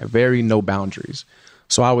nice guy, very no boundaries.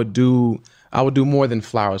 So I would do more than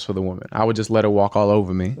flowers for the woman. I would just let her walk all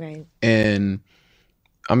over me. Right. And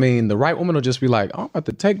I mean, the right woman will just be like, oh, I'm about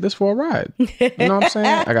to take this for a ride. You know what I'm saying?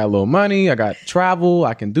 I got a little money, I got travel,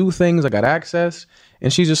 I can do things, I got access.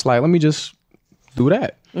 And she's just like, let me just do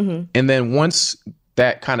that. Mm-hmm. And then once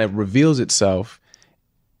that kind of reveals itself,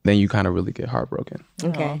 then you kind of really get heartbroken.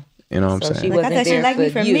 Okay. You know what I'm saying? She wasn't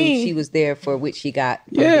there for you. She was there for what she got.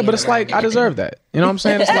 Yeah, but it's like, I deserve that. You know what I'm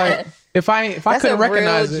saying? It's like, if I couldn't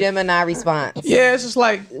recognize real it. Gemini response. Yeah, it's just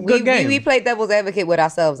like, good game. We play devil's advocate with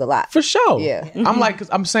ourselves a lot. For sure. Yeah. I'm like,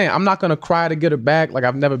 I'm saying, I'm not going to cry to get her back. Like,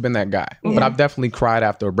 I've never been that guy. Mm-hmm. But I've definitely cried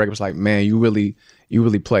after a breakup. It's like, man, you really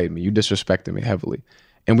played me. You disrespected me heavily.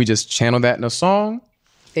 And we just channel that in a song.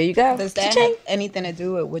 There you go. Does that have anything to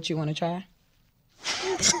do with what you want to try?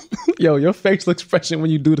 Yo, your facial expression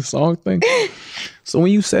when you do the song thing. So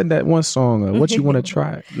when you said that one song, what you want to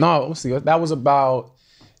try? No, let's see. That was about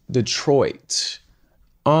Detroit.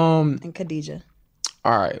 And Khadijah.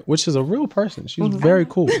 All right, which is a real person. She's very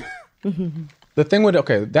cool. The thing with,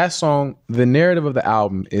 that song, the narrative of the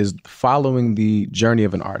album is following the journey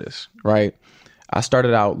of an artist, right? I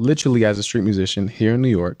started out literally as a street musician here in New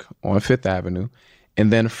York on Fifth Avenue.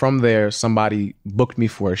 And then from there, somebody booked me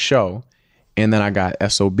for a show. And then I got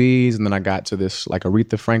SOBs, and then I got to this like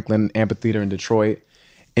Aretha Franklin amphitheater in Detroit.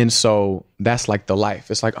 And so that's like the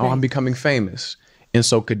life. It's like, oh, I'm becoming famous. And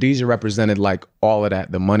so Khadijah represented like all of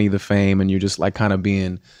that, the money, the fame, and you're just like kind of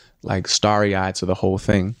being like starry-eyed to the whole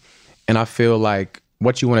thing. And I feel like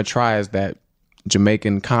what you want to try is that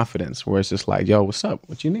Jamaican confidence where it's just like, yo, what's up?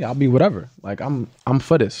 What you need? I'll be whatever. Like, I'm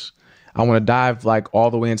for this. I want to dive like all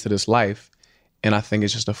the way into this life. And I think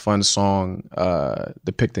it's just a fun song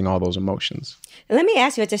depicting all those emotions. Let me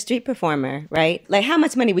ask you, as a street performer, right? Like, how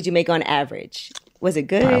much money would you make on average? Was it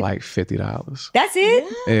good? Probably like $50. That's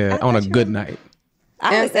it? Yeah, on a good night.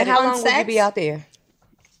 And how long would you be out there?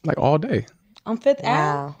 Like all day. On Fifth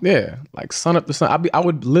Ave? Yeah, like sun up to sun. I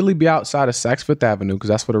would literally be outside of Saks Fifth Avenue because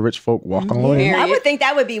that's where the rich folk walk on. I would think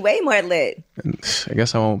that would be way more lit. And I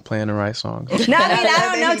guess I won't play the right song. No, I mean, I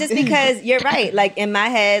don't know, just because you're right. Like, in my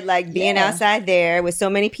head, like, being outside there with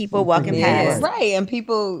so many people walking past. Right, and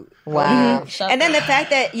people... Wow. And then the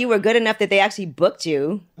fact that you were good enough that they actually booked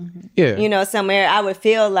you, Yeah. Somewhere, I would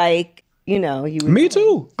feel like, you would... Me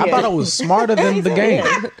too. I thought I was smarter than the game.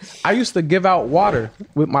 I used to give out water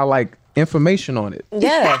with my, like, information on it.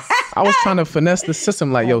 Yes. I was trying to finesse the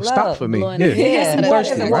system like, yo, stop for me. Yeah. I'm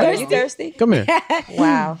thirsty, right? You thirsty? Come here.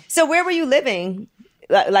 Wow. So where were you living?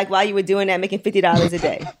 Like, while you were doing that, making $50 a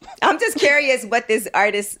day? I'm just curious what this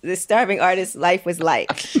starving artist life was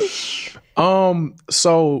like.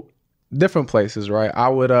 So different places, right?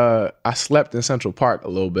 I slept in Central Park a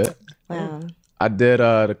little bit. Wow. I did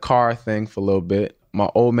the car thing for a little bit. My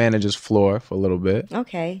old manager's floor for a little bit.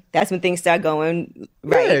 Okay. That's when things start going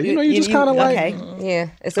right. Yeah, you just kind of like... Okay. Yeah,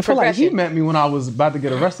 it's a I feel like progression. he met me when I was about to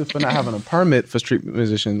get arrested for not having a permit for street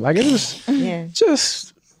musician. Like, it was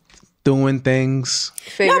just doing things.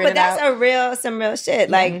 No, but that's some real shit.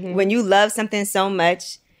 Like, when you love something so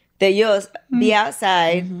much that you'll be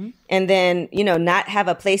outside and then, not have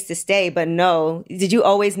a place to stay, but know, did you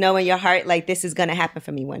always know in your heart, like, this is going to happen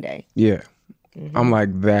for me one day? Yeah. I'm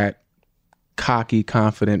like that cocky,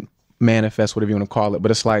 confident, manifest, whatever you want to call it.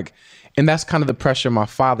 But it's like, and that's kind of the pressure my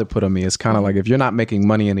father put on me. It's kind of like, if you're not making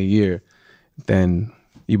money in a year, then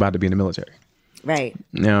you about to be in the military. Right.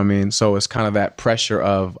 You know what I mean? So it's kind of that pressure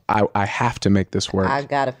of, I have to make this work. I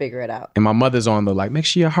got to figure it out. And my mother's on the, like, make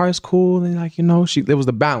sure your heart's cool. And like, it was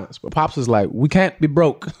the balance. But Pops was like, we can't be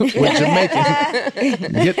broke. We're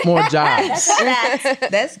Jamaican. Get more jobs.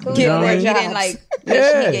 That's cool. You know what I mean? He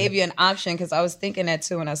didn't he gave you an option, because I was thinking that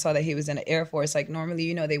too when I saw that he was in the Air Force. Like,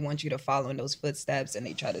 normally, they want you to follow in those footsteps and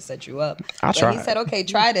they try to set you up. But he said, okay,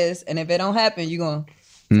 try this. And if it don't happen, you're going to.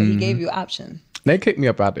 So he gave you option. They kicked me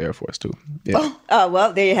up out the Air Force too. Yeah. Oh,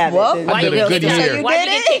 well, there you have it. I did a good year. Why'd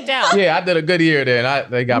you get kicked out? Yeah, I did a good year there,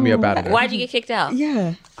 and they got me up out of there. Why'd you get kicked out?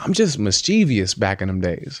 Yeah. I'm just mischievous back in them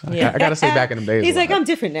days. I gotta say back in them days. He's like, I'm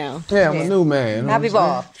different now. Yeah, I'm a new man. I've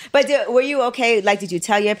evolved. But were you okay? Like, did you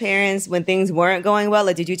tell your parents when things weren't going well,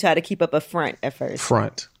 or did you try to keep up a front at first?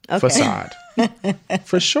 Front. Okay. Facade.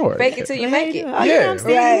 For sure. Fake it till you make it. Yeah.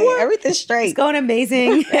 Right. Everything's straight. It's going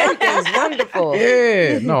amazing. Everything's wonderful.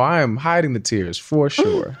 Yeah. No, I am hiding the tears for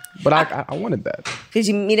sure. But I wanted that. Did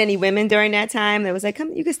you meet any women during that time that was like,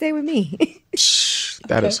 come, you can stay with me?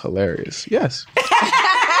 That is hilarious. Yes.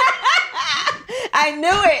 I knew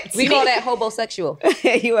it. We call that hobosexual.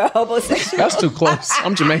 You were a hobosexual. That's too close.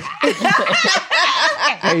 I'm Jamaican.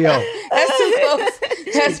 Hey, yo. That's too close.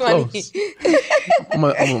 That's funny. Close. I'm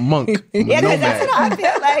a monk. I'm a Yeah, because nomad. that's what I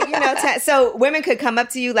feel like, so women could come up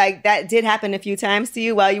to you, like, that did happen a few times to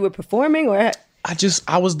you while you were performing, or...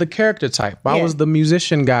 I was the character type. I was the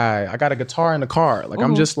musician guy. I got a guitar in the car. Like,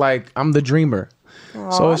 I'm just like, I'm the dreamer.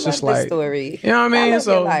 So it's just like, story. You know what I mean? Love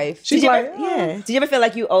So your life. she's like, Did you ever feel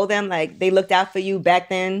like you owe them, like, they looked out for you back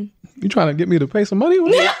then? you trying to get me to pay some money?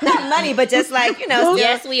 Not money, but just like,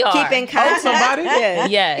 Yes, we are. keep in contact. somebody? Yeah.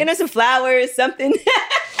 Yes. Some flowers, something.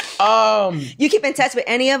 You keep in touch with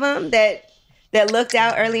any of them that looked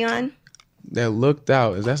out early on? That looked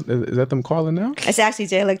out. Is that them calling now? It's actually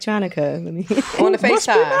Jay Electronica. Let me. On the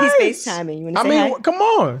FaceTime. He's FaceTiming. You want to say hi? Come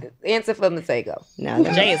on. Answer from Masego. No.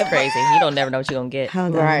 Jay is crazy. You don't never know what you're going to get.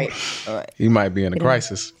 Hold on. Right. He might be in a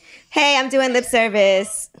crisis. Hey, I'm doing lip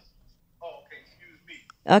service.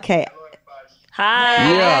 Okay.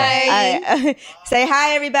 Hi. Yeah. All right. Say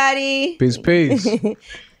hi, everybody. Peace.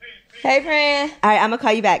 Hey, friend. All right, I'm going to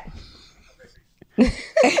call you back.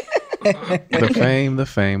 The fame.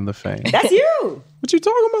 That's you. What you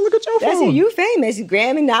talking about? Look at your That's phone. you famous.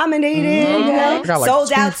 Grammy nominated. I got like sold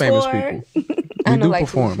two out famous tour. people. I We know do like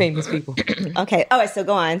perform. two famous people. Okay. All right. So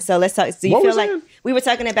go on. So let's talk. So you What feel was like it? we were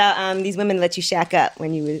talking about these women let you shack up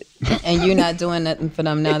when you were. And you're not doing nothing for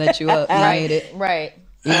them now that you up made it. Right.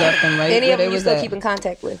 You left them right Any where of they them you was still at. keep in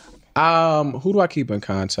contact with? Who do I keep in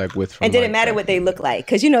contact with? From And did it like matter that? what they look like?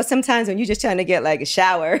 Because sometimes when you're just trying to get like a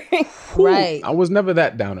shower. Right. I was never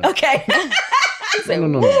that downer. Okay.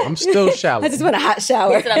 No. I'm still shallow. I just want a hot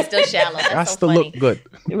shower. He said I'm still shallow. That's I so still funny. look good.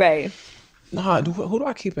 Right. Nah, who do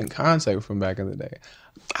I keep in contact with from back in the day?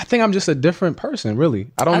 I think I'm just a different person,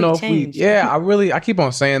 really. I don't know if I keep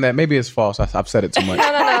on saying that. Maybe it's false. I've said it too much.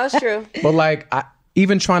 No, it's true. But like,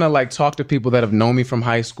 even trying to like talk to people that have known me from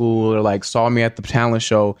high school or like saw me at the talent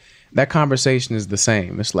show, that conversation is the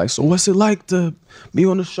same. It's like, so what's it like to be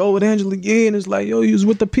on the show with Angela Yee? And it's like, yo, you was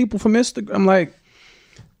with the people from Instagram. I'm like,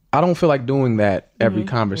 I don't feel like doing that every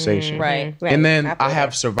conversation. Right. And then I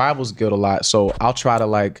have survival's guilt a lot. So I'll try to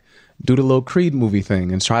like do the little Creed movie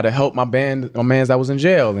thing and try to help my mans that was in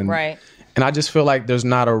jail. And I just feel like there's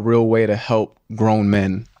not a real way to help grown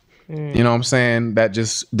men. You know what I'm saying? That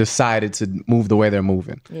just decided to move the way they're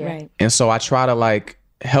moving. Yeah. Right. And so I try to like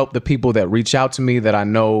help the people that reach out to me that I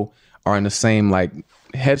know are in the same like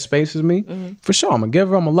headspace as me. For sure, I'm a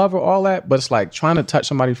giver, I'm a lover, all that. But it's like trying to touch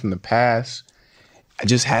somebody from the past. It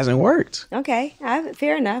just hasn't worked. Okay,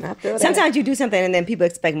 fair enough. Sometimes you do something and then people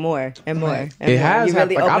expect more and more. And it more. has.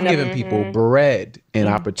 Really like I've given people bread and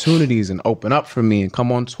opportunities and open up for me and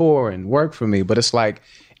come on tour and work for me. But it's like,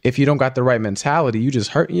 if you don't got the right mentality, you just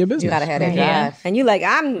hurting your business. You gotta have that drive. And you like,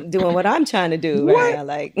 I'm doing what I'm trying to do right now.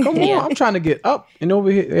 Like, come on, I'm trying to get up and over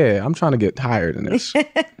here. Yeah, I'm trying to get higher than this.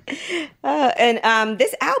 And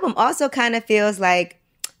this album also kind of feels like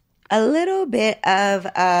a little bit of,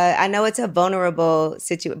 I know it's a vulnerable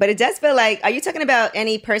situation, but it does feel like, are you talking about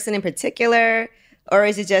any person in particular? Or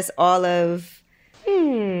is it just all of,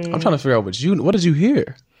 I'm trying to figure out what did you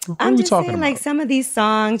hear? What I'm are we just talking saying about? like some of these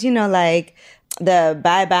songs, you know, like the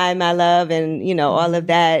Bye Bye My Love and, you know, all of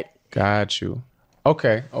that. Got you.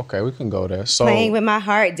 Okay, we can go there. So Playing With My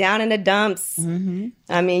Heart, Down in the Dumps.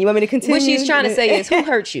 I mean, you want me to continue? What she's trying to say is, who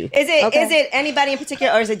hurt you? Is it anybody in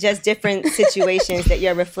particular, or is it just different situations that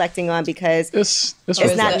you're reflecting on? Because it's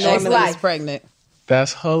not normally life. Pregnant.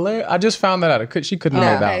 That's hilarious. I just found that out. She couldn't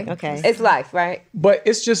know that. Okay. It's life, right? But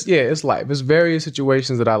it's just, it's life. It's various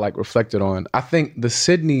situations that I like reflected on. I think the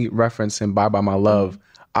Sydney reference in Bye Bye My Love,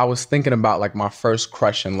 I was thinking about like my first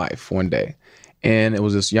crush in life one day. And it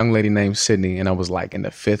was this young lady named Sydney, and I was like in the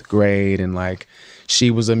 5th grade, and like she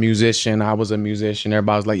was a musician, I was a musician.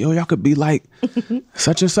 Everybody was like, yo, y'all could be like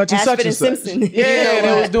such and such and such and such. Yeah,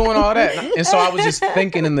 they was doing all that. And so I was just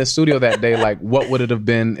thinking in the studio that day, like, what would it have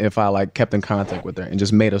been if I like kept in contact with her and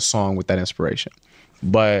just made a song with that inspiration?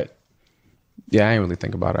 But yeah, I didn't really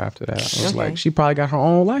think about her after that. I was like, she probably got her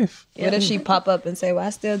own life. What if she pop up and say, well, I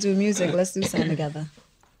still do music, let's do something together?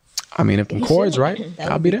 I mean, if the chord's right,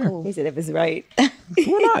 I'll be there. He said if it's right. Why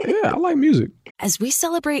not? Yeah, I like music. As we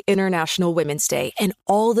celebrate International Women's Day and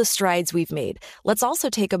all the strides we've made, let's also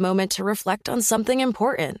take a moment to reflect on something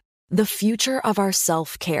important: the future of our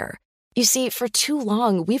self-care. You see, for too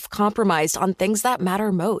long, we've compromised on things that matter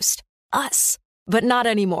most, us. But not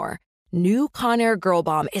anymore. New Conair Girl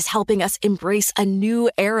Bomb is helping us embrace a new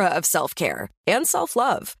era of self-care and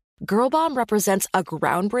self-love. Girl Bomb represents a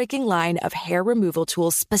groundbreaking line of hair removal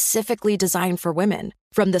tools specifically designed for women.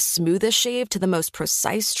 From the smoothest shave to the most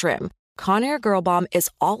precise trim, Conair Girl Bomb is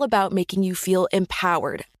all about making you feel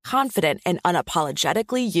empowered, confident, and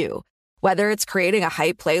unapologetically you. Whether it's creating a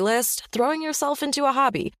hype playlist, throwing yourself into a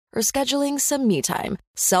hobby, or scheduling some me time,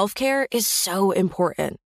 self-care is so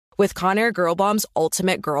important. With Conair Girl Bomb's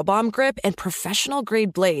ultimate Girl Bomb grip and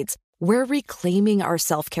professional-grade blades, we're reclaiming our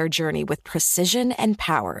self-care journey with precision and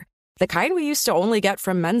power. The kind we used to only get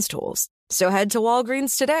from Men's Tools. So head to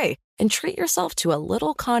Walgreens today and treat yourself to a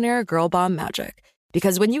little Conair Girl Bomb magic.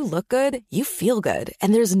 Because when you look good, you feel good,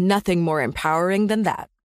 and there's nothing more empowering than that.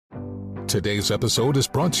 Today's episode is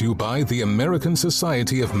brought to you by the American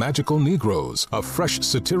Society of Magical Negroes, a fresh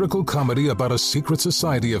satirical comedy about a secret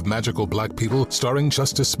society of magical black people starring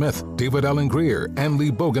Justice Smith, David Allen Greer, Ann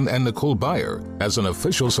Lee Bogan, and Nicole Byer. As an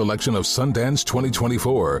official selection of Sundance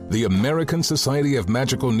 2024, the American Society of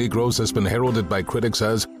Magical Negroes has been heralded by critics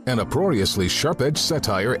as an uproariously sharp-edged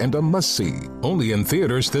satire and a must-see. Only in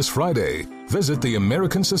theaters this Friday. Visit the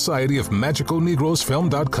American Society of Magical Negroes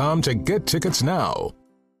Film.com to get tickets now.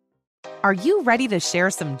 Are you ready to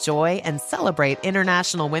share some joy and celebrate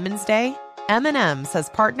International Women's Day? M&M's has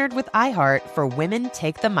partnered with iHeart for Women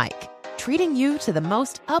Take the Mic, treating you to the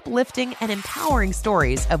most uplifting and empowering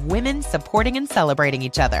stories of women supporting and celebrating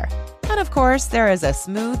each other. And of course, there is a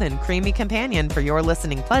smooth and creamy companion for your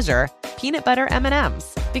listening pleasure, peanut butter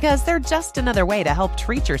M&M's, because they're just another way to help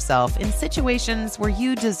treat yourself in situations where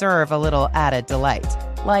you deserve a little added delight,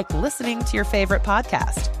 like listening to your favorite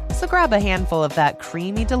podcast. So grab a handful of that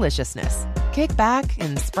creamy deliciousness Kick back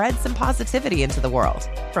and spread some positivity into the world.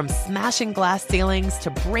 From smashing glass ceilings to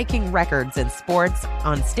breaking records in sports,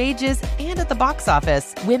 on stages, and at the box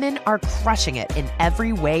office, women are crushing it in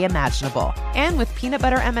every way imaginable. And with peanut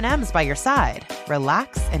butter M&Ms by your side,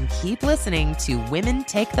 relax and keep listening to Women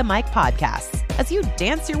Take the Mic podcasts as you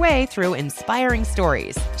dance your way through inspiring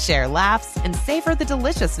stories, share laughs, and savor the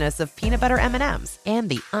deliciousness of peanut butter M&Ms and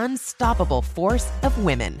the unstoppable force of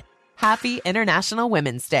women. Happy International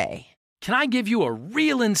Women's Day. Can I give you a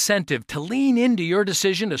real incentive to lean into your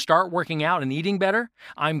decision to start working out and eating better?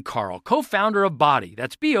 I'm Carl, co-founder of Body.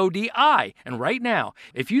 That's BODI. And right now,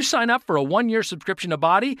 if you sign up for a 1-year subscription to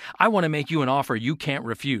Body, I want to make you an offer you can't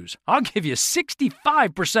refuse. I'll give you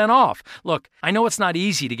 65% off. Look, I know it's not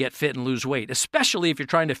easy to get fit and lose weight, especially if you're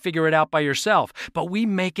trying to figure it out by yourself, but we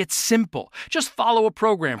make it simple. Just follow a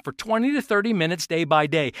program for 20 to 30 minutes day by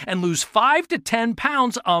day and lose 5 to 10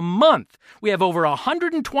 pounds a month. We have over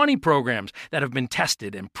 120 programs that have been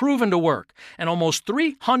tested and proven to work, and almost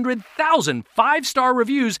 300,000 5-star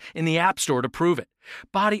reviews in the App Store to prove it.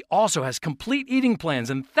 Body also has complete eating plans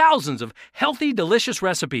and thousands of healthy, delicious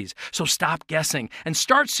recipes. So stop guessing and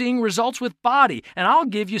start seeing results with Body, and I'll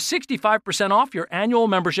give you 65% off your annual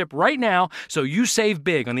membership right now, so you save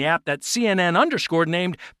big on the app that CNN_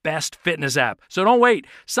 named Best Fitness App. So don't wait.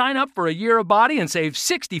 Sign up for a year of Body and save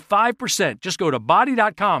 65%. Just go to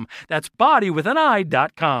body.com. That's body with an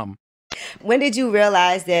I.com. When did you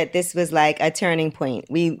realize that this was like a turning point?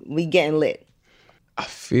 We getting lit. I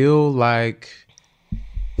feel like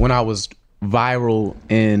when I was viral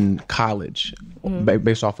in college,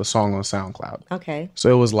 based off a song on SoundCloud. Okay. So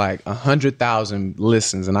it was like 100,000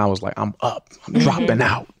 listens, and I was like, I'm up. I'm dropping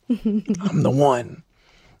out. I'm the one.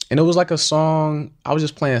 And it was like a song, I was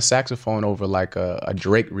just playing saxophone over like a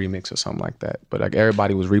Drake remix or something like that. But like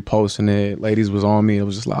everybody was reposting it. Ladies was on me. It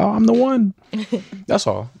was just like, oh, I'm the one. That's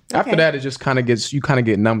all. Okay. After that, it just kind of you kind of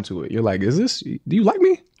get numb to it. You're like, do you like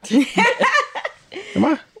me? Am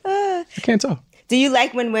I? I can't tell. Do you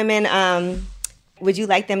like when women, would you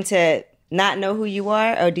like them to not know who you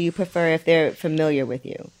are, or do you prefer if they're familiar with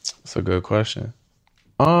you? That's a good question.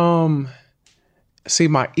 See,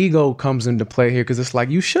 my ego comes into play here because it's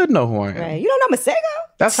like, you should know who I am. Right. You don't know Masego?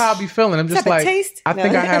 That's how I be feeling. I'm just like, I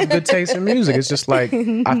think I have good taste in music. It's just like,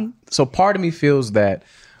 so part of me feels that,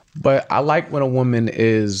 but I like when a woman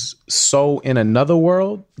is so in another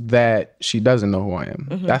world that she doesn't know who I am.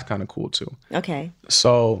 Mm-hmm. That's kind of cool too. Okay.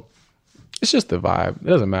 So it's just the vibe. It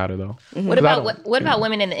doesn't matter though. Mm-hmm. What about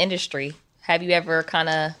women in the industry? Have you ever kind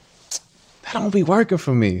of... That don't be working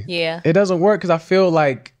for me. Yeah. It doesn't work because I feel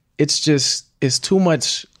like it's too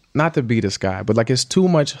much, not to be this guy, but like it's too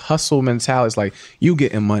much hustle mentality. It's like, you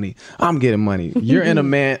getting money, I'm getting money. You're in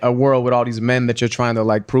a world with all these men that you're trying to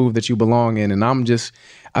like prove that you belong in. And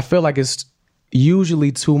I feel like it's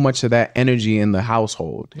usually too much of that energy in the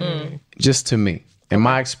household, just to me. In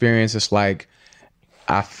my experience, it's like,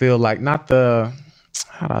 I feel like how do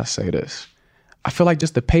I say this? I feel like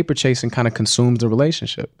just the paper chasing kind of consumes the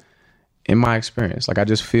relationship in my experience. Like, I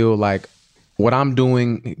just feel like what I'm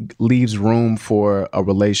doing leaves room for a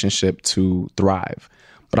relationship to thrive.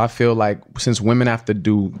 But I feel like since women have to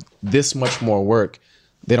do this much more work,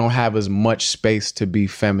 they don't have as much space to be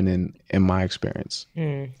feminine in my experience.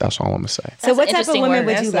 That's all I'm gonna say. So what type of women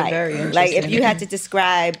would you like? Like if you had to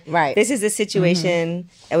describe, this is a situation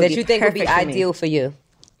that you think would be ideal for you.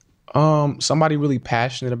 Somebody really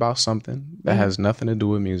passionate about something that has nothing to do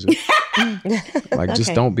with music. Like,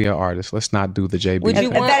 just don't be an artist. Let's not do the JB. Would you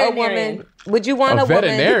want a woman? Would you want a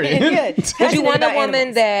veterinarian? Woman? Would you want a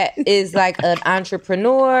woman that is like an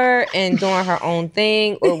entrepreneur and doing her own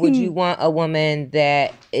thing, or would you want a woman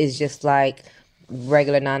that is just like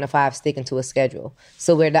regular 9-to-5 sticking to a schedule?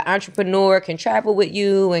 So where the entrepreneur can travel with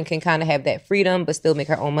you and can kind of have that freedom, but still make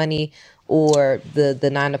her own money. Or the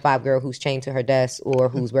 9-to-5 girl who's chained to her desk or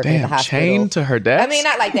who's working at the hospital. Chained to her desk? I mean,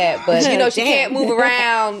 not like that, but you know, she can't move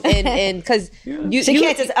around and because she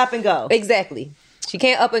can't just up and go. Exactly. She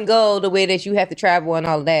can't up and go the way that you have to travel and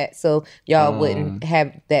all of that. So y'all wouldn't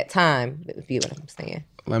have that time, if you know what I'm saying.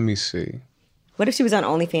 Let me see. What if she was on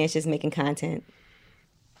OnlyFans just making content?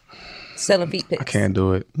 Selling feet pics. I can't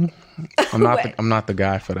do it. I'm not the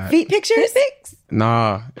guy for that. Feet pictures? Feet pics?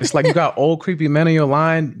 Nah. It's like you got old creepy men on your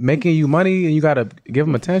line making you money and you got to give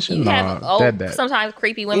them attention. You have old, sometimes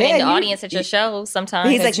creepy women in the audience at your shows sometimes.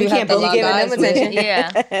 He's like, you can't believe giving them attention.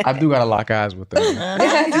 Yeah. I do got to lock eyes with them. You gotta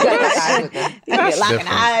lock eyes with them. You get locking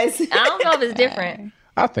eyes. I don't know if it's different.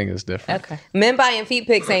 I think it's different. Okay. Men buying feet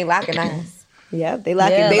pics ain't locking eyes. Yeah, they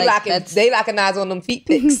locking eyes on them feet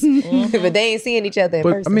pics, but they ain't seeing each other in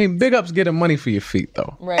person. I mean, big ups getting money for your feet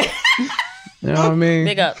though. Right. You know what I mean?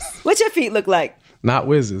 Big ups. What's your feet look like? Not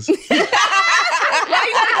whizzes.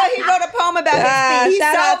 about his feet.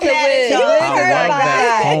 Shout out to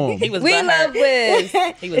Wiz. We love Wiz.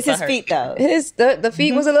 It's his feet, though. The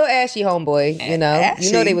feet was a little ashy, homeboy. You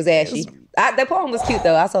know they was ashy. The poem was cute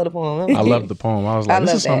though. I saw the poem. I loved the poem. I was like,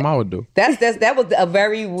 this is something I would do. That was a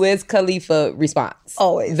very Wiz Khalifa response.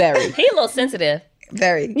 Always. Very. He a little sensitive.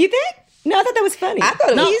 Very. You think? No, I thought that was funny. I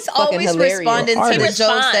thought he's always hilarious. responding to the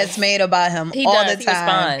jokes that's made about him all the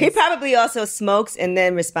time. He probably also smokes and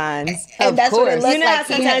then responds. And that's what it looks You know how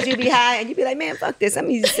sometimes you be high and you be like, man, fuck this. I'm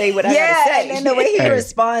going to say what I gotta say. And then the way he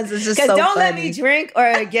responds is just so funny. Because don't let me drink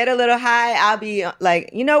or get a little high. I'll be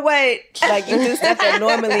like, you know what? Like you do stuff that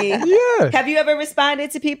normally. Yeah. Have you ever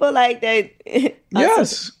responded to people like that?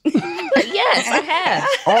 Yes. Yes, I have.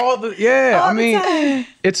 I mean,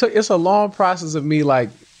 it's a long process of me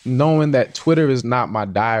like knowing that Twitter is not my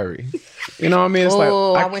diary. You know what I mean? It's like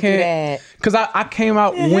I can't, because I came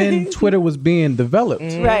out when Twitter was being developed.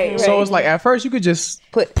 Right. So it's like at first you could just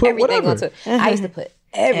put everything whatever. on Twitter. I used to put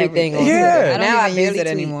everything on Twitter. Yeah. Now I use barely it tweet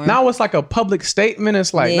anymore. Now it's like a public statement.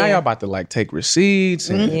 It's like now y'all about to like take receipts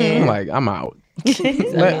and I'm like, I'm out.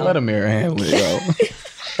 let Amira handle it, yo.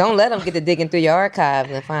 Don't let them get to digging through your archives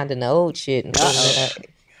and finding the old shit. And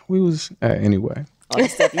We was anyway.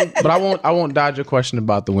 But I won't dodge your question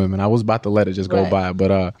about the women. I was about to let it just go by,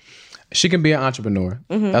 but she can be an entrepreneur.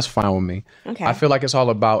 That's fine with me. Okay. I feel like it's all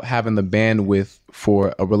about having the bandwidth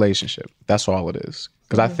for a relationship. That's all it is.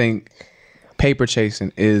 Because I think paper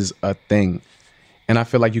chasing is a thing, and I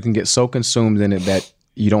feel like you can get so consumed in it that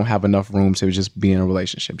you don't have enough room to just be in a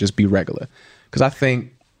relationship. Just be regular. Because I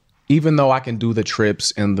think even though I can do the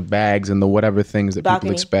trips and the bags and the whatever things that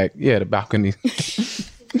people expect, the balcony.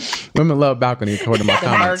 Women love balcony, according to my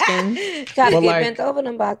comments. Gotta get bent over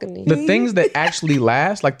them balconies. The things that actually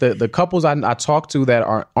last, like the couples I talk to that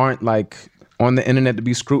aren't like on the internet to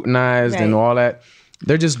be scrutinized and all that,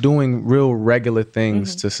 they're just doing real regular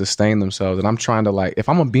things to sustain themselves. And I'm trying to like, if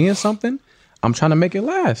I'm gonna be in something, I'm trying to make it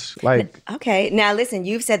last. Like, okay, now listen,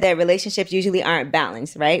 you've said that relationships usually aren't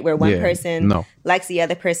balanced, right? Where one person likes the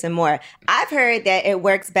other person more. I've heard that it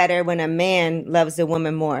works better when a man loves a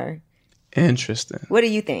woman more. Interesting. What do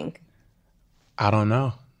you think? I don't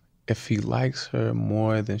know. If he likes her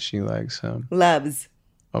more than she likes him. Loves.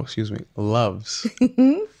 Oh, excuse me. Loves.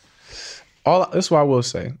 That's what I will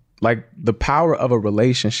say. Like, the power of a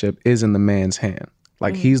relationship is in the man's hand.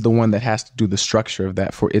 Like, he's the one that has to do the structure of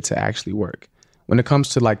that for it to actually work. When it comes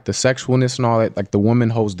to, like, the sexualness and all that, like, the woman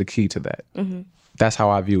holds the key to that. That's how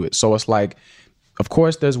I view it. So it's like, of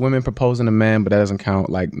course, there's women proposing to men, but that doesn't count.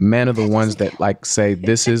 Like, men are the ones that like say,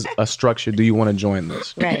 this is a structure. Do you want to join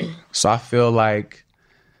this? Right. So I feel like,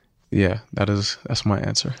 that's my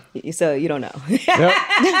answer. So you don't know. Yep.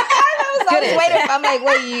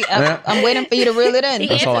 I'm waiting for you to reel it in. He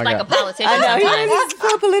answers like a politician. I know. Sometimes. He's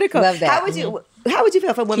so political. Love that. How would you feel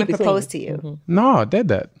if a woman proposed to you? No, I did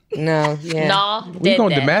that. No, yeah. No, You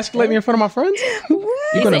gonna demasculate me in front of my friends?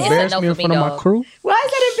 You gonna embarrass me in front of my crew? Why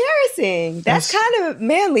is that embarrassing? That's kind of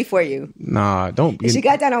manly for you. Nah, don't be. She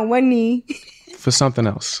got down on one knee. For something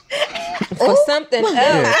else. For something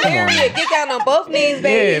else. come on, man. Get down on both knees, baby.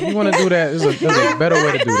 Yeah, if you want to do that, there's a better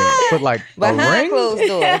way to do that. But like a Behind ring? closed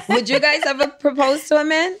doors. Would you guys ever propose to a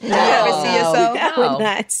man? No. You ever see yourself? I would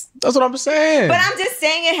not. That's what I'm saying. But I'm just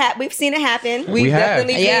saying we've seen it happen. We've have.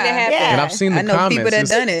 definitely seen it happen. Yeah. And I've seen the I know comments. people that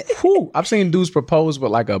done it. I've seen dudes propose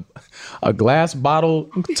with like a glass bottle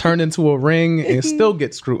turned into a ring and still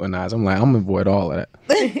get scrutinized. I'm like, I'm gonna avoid all of that.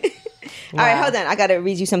 All right, hold on. I got to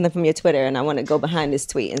read you something from your Twitter, and I want to go behind this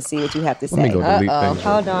tweet and see what you have to say. Let me go delete things.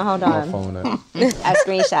 Hold on. My phone up. I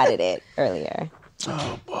screenshotted it earlier.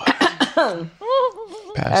 Oh boy. All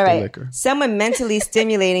Pass the right. liquor. Someone mentally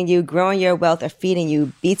stimulating you, growing your wealth, or feeding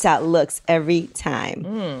you beats out looks every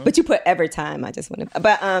time. But you put every time. I just want to.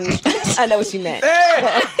 But I know what you meant.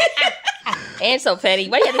 And so petty.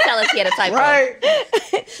 Why you had to tell us he had a typo? Right.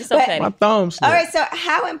 She's so petty. My thumbs. All right. So,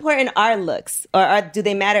 how important are looks, or do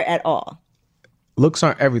they matter at all? Looks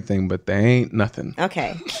aren't everything, but they ain't nothing.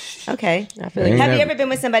 Okay. I feel Ain't have you never- ever been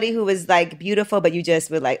with somebody who was like beautiful, but you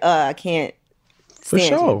just were like, I can't For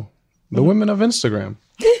stand sure. you? The women of Instagram.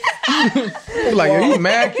 They're like, yo, you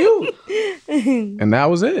mad cute. And that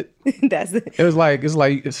was it. That's it. It was like,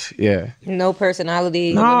 it's yeah. No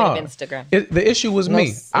personality. No. Women of Instagram. The issue was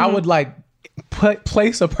me. I would like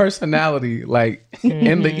place a personality like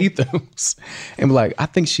in the ethos and be like, I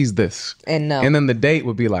think she's this. And no. And then the date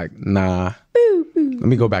would be like, nah. Let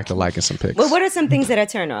me go back to liking some pics. Well, what are some things that are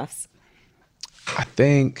turnoffs? I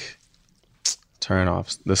think turn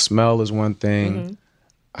offs. The smell is one thing.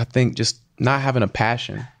 I think just not having a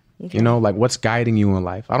passion. Okay. You know, like what's guiding you in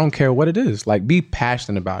life? I don't care what it is. Like be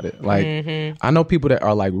passionate about it. Like I know people that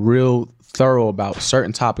are like real thorough about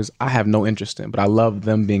certain topics I have no interest in, but I love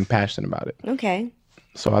them being passionate about it. Okay.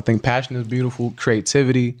 So I think passion is beautiful.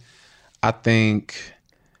 Creativity. I think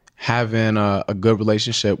having a good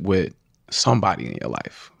relationship with somebody in your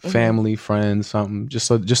life, family, friends, something,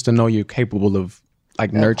 just to know you're capable of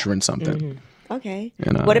like nurturing something. Okay.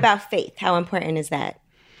 What about faith? How important is that?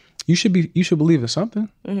 You should believe in something.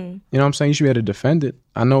 You know what I'm saying? You should be able to defend it.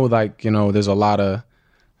 I know, like, you know, there's a lot of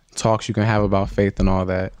talks you can have about faith and all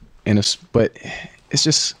that, but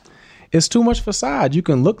it's too much facade. You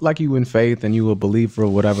can look like you in faith and you a believer or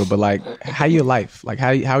whatever, but like, how your life? Like, how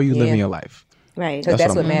are you living your life? Right. Because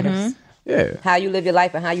that's what matters. Yeah. How you live your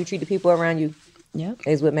life and how you treat the people around you.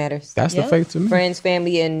 Is what matters. That's the faith to me. Friends,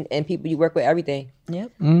 family, and people you work with, everything.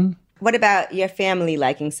 Yep. What about your family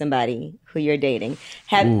liking somebody who you're dating?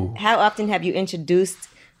 How often have you introduced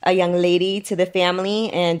a young lady to the family,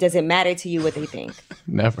 and does it matter to you what they think?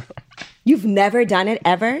 Never. You've never done it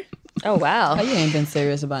ever? Oh, wow. You ain't been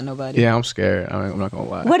serious about nobody. Yeah, I'm scared. I'm not gonna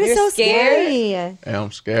lie. What is so scary? Yeah,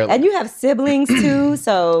 I'm scared. And you have siblings too,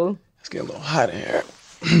 so it's getting a little hot in here.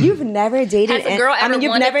 You've never dated. Has a girl ever you've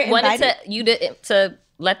wanted invited to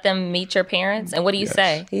let them meet your parents? And what do you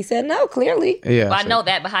say? He said no, clearly. Yeah. Well, I know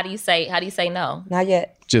that, but how do you say no? Not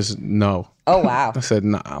yet. Just no. Oh, wow. I said,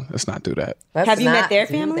 nah, let's not do that. Have you met their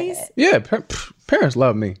families? Yeah, parents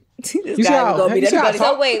love me. So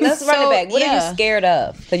wait, let's run it back. What are you scared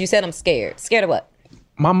of? Because you said I'm scared. Scared of what?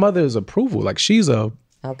 My mother's approval. Like, she's a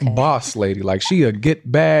boss lady. Like, she a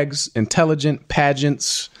get bags, intelligent,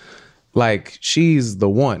 pageants. Like, she's the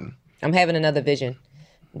one. I'm having another vision.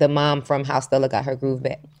 The mom from How Stella Got Her Groove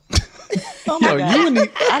Back. Yo, you and the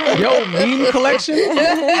meme collection?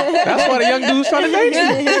 That's why the young dude's trying to date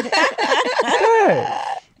you. Yeah.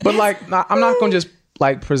 But like, I'm not gonna just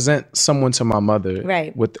like present someone to my mother.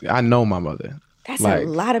 Right. I know my mother. That's like, a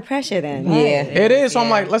lot of pressure then. Yeah. It is. So I'm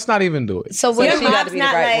like, let's not even do it. So your she gotta mom's be the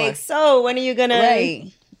not right like, one. so when are you gonna?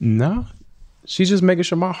 Right. No. She's just making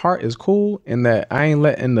sure my heart is cool and that I ain't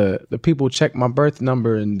letting the people check my birth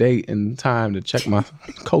number and date and time to check my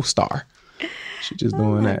co-star. She's just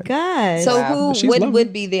doing that. God. So She's who lovely.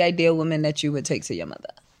 would be the ideal woman that you would take to your mother?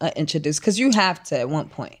 Introduce, because you have to at one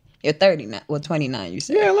point. You're 39, 29. You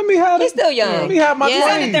said. Yeah, let me have. He's still young. Let me have my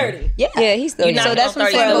Yeah. 20. 30. Yeah, he's still young. So that's what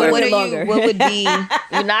I'm 30 saying. more. But Little longer. what would be?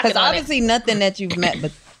 You're knocking Because on obviously nothing that you've met,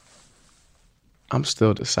 but I'm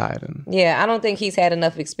still deciding. Yeah, I don't think he's had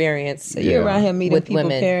enough experience. you're around here meeting With people's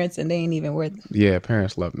women. parents and they ain't even worth it. Yeah,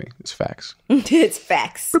 parents love me. It's facts. It's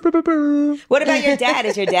facts. What about your dad?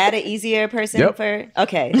 Is your dad an easier person Yep. for?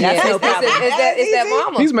 Okay, that's no problem. It's that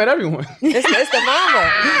mama. He's met everyone. It's the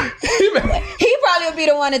mama. He probably would be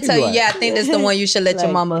the one to tell you, Right. yeah, I think this is the one you should let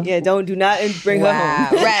your mama. Yeah, do not bring her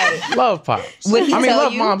home. Right. Love Pops. Would he tell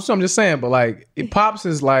love you? Moms too. I'm just saying, but like, Pops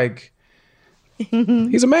is like,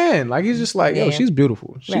 he's a man. Like, he's just like, yo, she's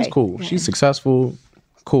beautiful. She's Right. cool. She's successful.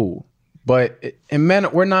 Cool. But in men,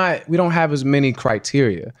 we don't have as many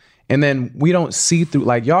criteria. And then we don't see through,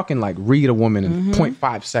 like, y'all can like read a woman in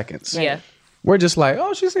 0.5 seconds. Yeah. We're just like,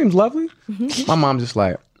 oh, she seems lovely. My mom's just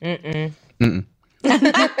like, When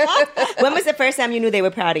was the first time you knew they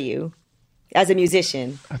were proud of you as a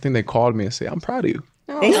musician? I think they called me and said, I'm proud of you.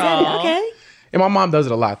 They said it. Okay. And my mom does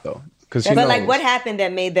it a lot though. Cause she But knows. like, what happened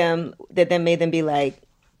that made them be like?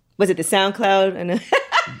 Was it the SoundCloud? And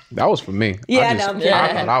That was for me. yeah, I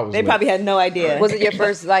thought I was they lit. probably had no idea. Was it your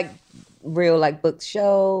first like real like book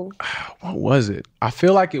show? What was it? I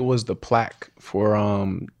feel like it was the plaque for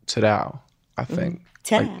Tadao, I think.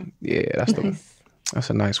 Tadao. Like, yeah, that's the one. That's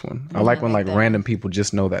a nice one. I like when like random people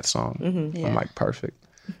just know that song. I'm like, perfect.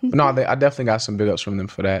 But no, I definitely got some big ups from them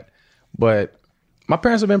for that. But my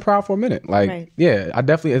parents have been proud for a minute. Like, Right. yeah, I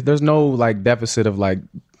definitely, there's no like deficit of like,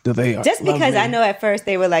 do they Just love because me? I know at first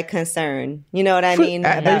they were like concerned. You know what I mean?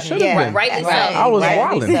 They should have been. Rightly so. I was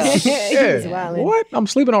Rightly wilding. so. Yeah. was wilding. What? I'm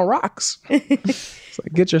sleeping on rocks. It's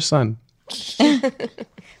like, get your son.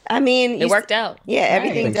 I mean, It worked out. Yeah,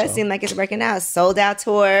 everything think does so. seem like it's working out. Sold out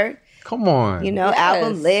tour. Come on. You know,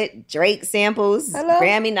 album lit, Drake samples,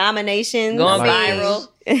 Grammy nominations. Going I mean, viral.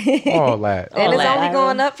 All that. And it's that. only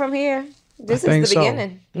going up from here. This think is the so.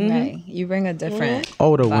 beginning. Right. You bring a different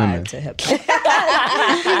Older vibe women. to hip hop.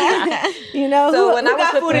 You know, So who, when who I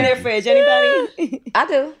was got food in their fridge? Anybody? I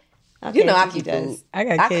do. Okay, You know, I she keep does. food. I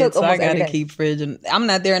got I kids, cook so I almost every gotta day. keep fridge. And I'm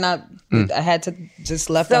not there, and I had to just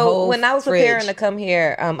left the So whole when I was fridge. preparing to come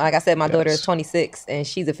here, like I said, my daughter is 26 and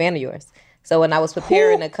she's a fan of yours. So when I was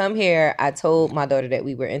preparing to come here, I told my daughter that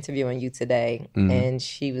we were interviewing you today, and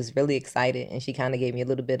she was really excited. And she kind of gave me a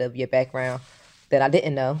little bit of your background that I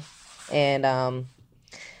didn't know. And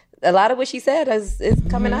a lot of what she said is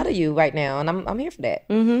coming out of you right now, and I'm here for that.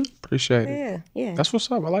 Appreciate it. Yeah. That's what's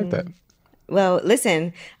up. I like that. Well,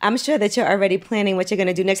 listen, I'm sure that you're already planning what you're going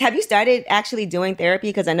to do next. Have you started actually doing therapy?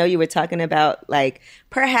 Because I know you were talking about, like,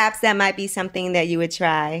 perhaps that might be something that you would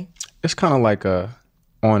try. It's kind of like a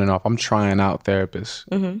on and off. I'm trying out therapists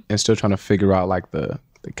and still trying to figure out, like, the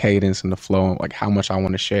cadence and the flow and, like, how much I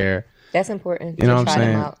want to share. That's important. You know what I'm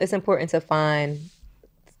saying? Them out. It's important to find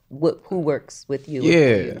who works with you.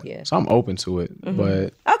 Yeah. So I'm open to it,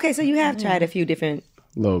 but... Okay, so you have tried a few different...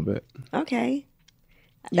 A little bit. Okay.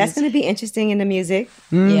 That's going to be interesting in the music.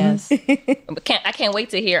 Yes. But I can't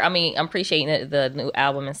wait to hear. I mean, I'm appreciating the new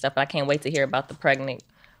album and stuff, but I can't wait to hear about the pregnant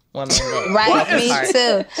woman. Right, me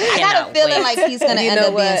too. I got a feeling like he's going to end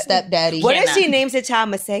up being stepdaddy. What if she names the child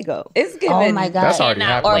Masego? It's good. Oh my God. That's already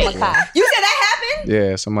happened. Or Makai. You said that happened?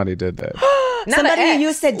 Yeah, somebody did that. Somebody you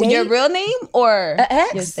used to date? Your real name or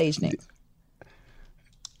your stage name?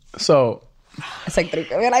 So... It's like,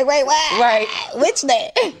 we're like, wait, what? Right. Which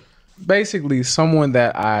name? Basically, someone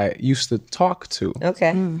that I used to talk to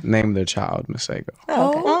named their child Masego.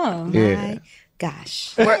 Oh, Yeah. my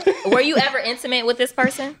gosh. Were you ever intimate with this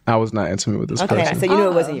person? I was not intimate with this person. So you knew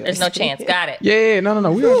it wasn't yours. There's no chance. Got it. Yeah,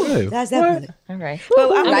 no, we are good. That's definitely. All right.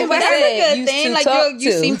 But, I mean, that's a good thing. Like,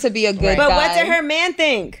 you to. seem to be a good but guy. what did her man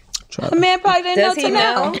think? Her man probably didn't Does know he to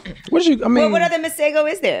know? Well, what other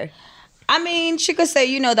Masego is there? I mean, she could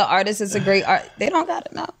say, the artist is a great art. They don't got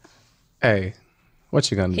it now. Hey, what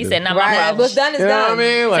you gonna do? He said, "Not my Right. problem." What's done is You know what I done.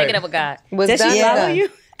 mean? Like, Take it up with God. What's Does done she is follow done. you?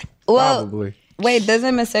 Well, probably. wait,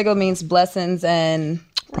 doesn't Masego means blessings and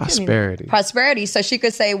Prosperity. prosperity? So she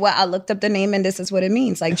could say, well, I looked up the name and this is what it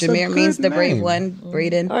means. Like, It's a Jameer means good the brave name. one,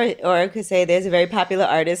 Braden. Or it could say there's a very popular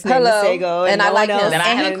artist named Hello. Masego. And I no like one him. else. That I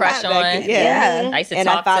have a And crush on. Yeah. I used to And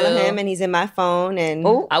talk I follow to him and he's in my phone. And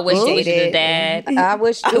I wish he was the dad. I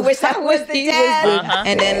wish I wish I was the he dad. Uh-huh.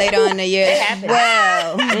 And then later on in the year, It happens.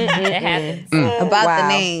 well, It happens. about Wow. the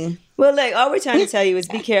name. Well, look, all we're trying to tell you is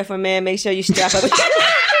be careful, man. Make sure you strap up.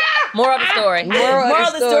 Moral of the story. Moral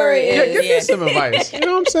of the story Yeah, give Yeah. me some advice. You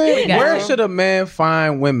know what I'm saying? got Where you. should a man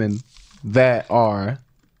find women that are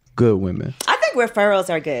good women? I think referrals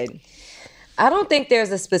are good. I don't think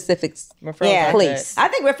there's a specific Yeah, place. I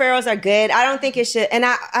think referrals are good. I don't think it should, and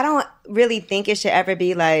I don't really think it should ever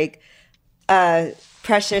be like a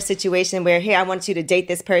pressure situation where, here, I want you to date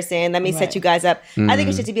this person. Let me set you guys up. I think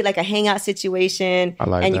it should be like a hangout situation, I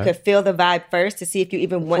like and you that. could feel the vibe first to see if you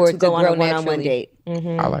even want For to it go to on a grow one-on-one naturally. date.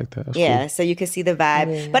 I like that. That's Yeah, cool. so you can see the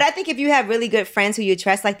vibe. But I think if you have really good friends who you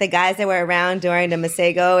trust, like the guys that were around during the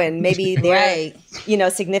Masego, and maybe their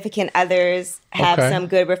significant others have Okay. some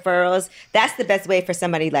good referrals, that's the best way for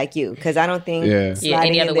somebody like you. Because I don't think Yeah. Yeah, sliding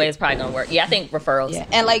any in other the- way is probably gonna work. Yeah, I think referrals. Yeah.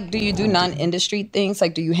 And like, do you do non-industry things?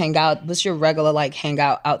 Like, do you hang out? What's your regular like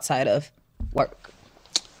hangout outside of work?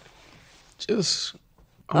 Just,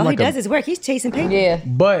 All he does is work. He's chasing paper. Yeah.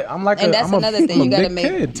 but I'm like, And that's I'm another thing. I'm a You got to big make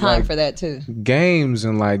kid. time Like, for that too. games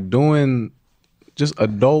and like doing just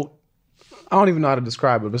adult. I don't even know how to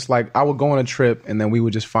describe it. But it's like I would go on a trip and then we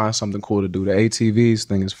would just find something cool to do. The ATVs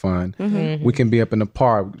thing is fun. We can be up in the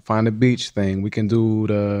park, find a beach thing. We can do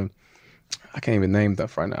the, I can't even name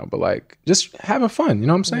stuff right now, but like just having fun. You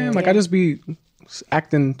know what I'm saying? Like I just be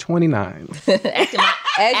acting 29. As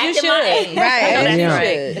you should. Right. As you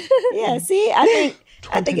Right. should. Yeah, see, I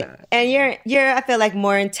think, and you're, I feel like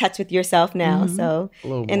more in touch with yourself now. So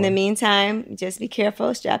little in the more. meantime, just be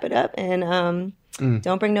careful, strap it up, and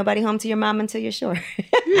don't bring nobody home to your mom until you're sure.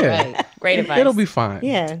 Yeah, Great advice. it'll be fine.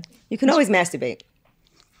 Yeah, you can always masturbate.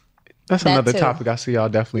 That's That another too. topic I see y'all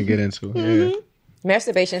definitely get into. Yeah.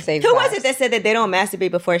 Masturbation saves Who lives. was it that said that they don't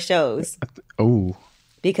masturbate before shows Oh,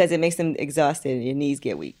 because it makes them exhausted and your knees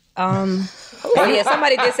get weak? Oh yeah,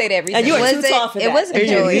 somebody did say that recently. You are Was too tall for it that. wasn't And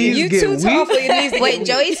your Joey. knees You get too tall weak? for your knees to get Wait, weak.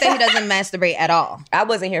 Joey said he doesn't masturbate at all. I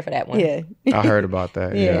wasn't here for that one. Yeah, I heard about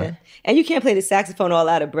that. yeah. Yeah. And you can't play the saxophone all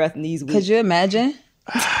out of breath, knees weak. Could you imagine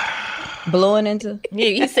blowing into? Yeah,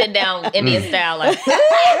 you sit down Indian style like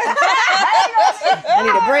I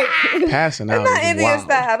need a break. Passing out Not is Indian wild.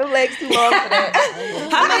 style. The legs too long for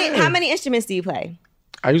that. How many instruments do you play?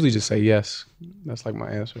 I usually just say yes. That's like my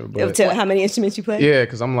answer. But To how many instruments you play? yeah,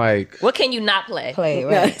 because I'm like, what can you not play? Play, No,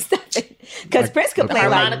 right? stop it. Because Prince could the play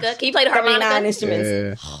like Harmonica? Can you play the 39 harmonica? instruments.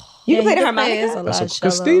 yeah. You can play the It's harmonica? a lot. Because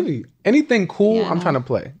Cello. Stevie, anything cool, I'm trying to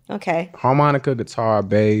play. Okay. Harmonica, guitar,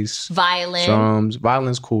 bass, Violin. drums.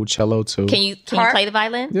 Violin's cool. Cello too. Can you Harp? play the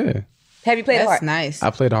violin? Yeah, Have you played That's harp? nice.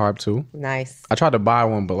 I play the harp too. Nice. I tried to buy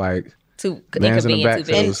one, but like, Too Man's in the inconvenient, back too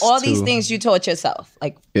for big. it And was all these too- things you taught yourself,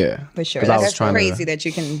 like yeah, for sure. 'Cause I was That's trying crazy to. that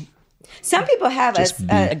you can. Some people have Just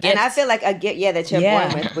be- and I feel like a gift, that you're Yeah.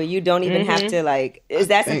 born with, where you don't even have to like. Is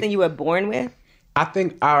that something you were born with? I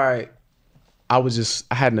think, I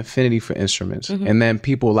had an affinity for instruments. And then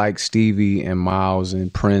people like Stevie and Miles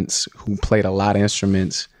and Prince, who played a lot of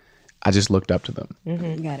instruments, I just looked up to them.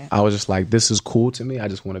 Got it. I was just like, this is cool to me. I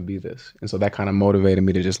just want to be this. And so that kind of motivated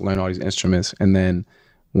me to just learn all these instruments. And then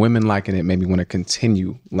women liking it made me want to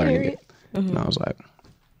continue learning it. And I was like,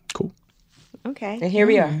 cool. Okay. And here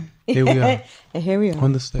we are. Here we are. And here we are.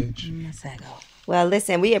 On the stage. Masego. Well,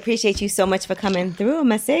 listen, we appreciate you so much for coming through,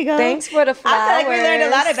 Masego. Thanks for the flowers. I feel like we learned a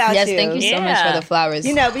lot about you. Yes, thank you so much for the flowers.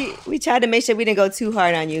 You know, we tried to make sure we didn't go too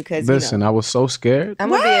hard on you because Listen, I was so scared. I'm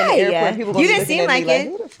going to be in the airport. People gonna You be didn't looking seem at like me it.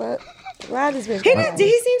 Who the fuck? Why this bitch? Did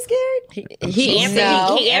he seem scared? He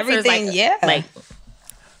answered. He answers everything, like, yeah. like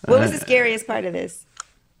What was the scariest part of this?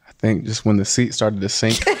 I think just when the seat started to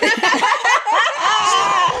sink.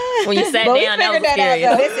 when you sat But we down, that was figured scary.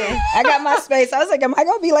 out, though. Listen, I got my space. I was like, am I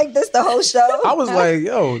gonna be like this the whole show? I was like,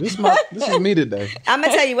 yo, this is me today. I'm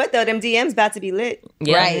gonna tell you what though, them DMs about to be lit.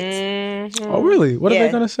 Yeah. Right. Oh, really? What are they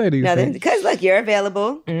going to say to you? No, think? because look, you're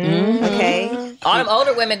available. Okay. All them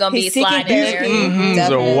older women gonna be He's seeking sliding in there. therapy. These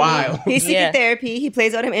are wild. He's seeking Yeah. therapy. He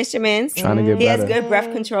plays all them instruments. Trying to get He has better. good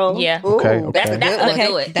breath control. Yeah. Okay, That's okay. gonna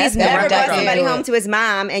do it. He's never brought somebody home to his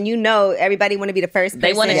mom, and you know everybody want to be the first person.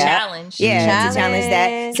 They want a challenge. Yeah, to challenge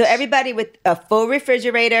that. So everybody with a full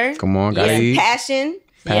refrigerator. Come on, gotta eat. Passion.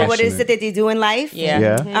 For what it is that they do in life.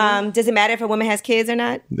 Yeah. Does it matter if a woman has kids or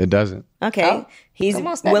not? It doesn't. Okay. Oh. He's Come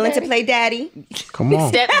on, willing to stepdaddy. play daddy. Come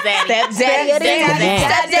on. Stepdaddy.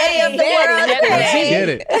 Stepdaddy of the world. Let's get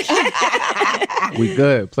it. We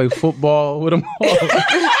good. Play football with them all.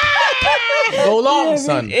 Go long,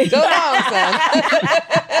 son. Go long, son.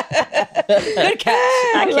 Good catch.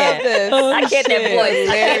 I can't. this. I can't that voice.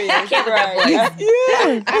 I can't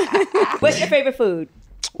with that voice. What's your favorite food?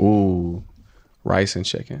 Ooh, rice and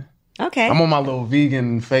chicken. Okay. I'm on my little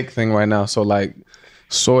vegan fake thing right now. So like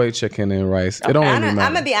soy chicken and rice. It don't even I'm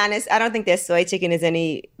matter. gonna be honest. I don't think that soy chicken is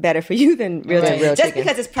any better for you than real chicken. Just chicken.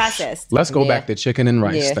 because it's processed. Let's go back to chicken and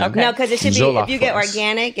rice Yeah. then. No, because it should be, Jollof if you get rice.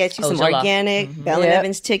 organic, get you some jollof. organic, Bell and Yep.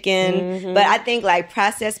 Evans chicken. But I think like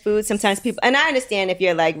processed food, sometimes people, and I understand if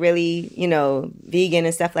you're like really, vegan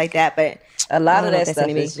and stuff like that, but A lot I of don't know that if that's stuff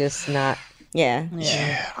any is just not. yeah.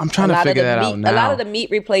 I'm trying to figure that out now. A lot of the meat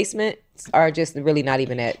replacements are just really not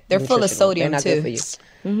even that. They're full of nutritional. sodium, They're not too. good for you.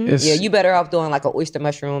 It's- Yeah, you better off doing like an oyster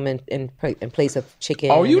mushroom in place of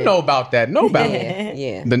chicken. Oh, you and- know about that. Know about it.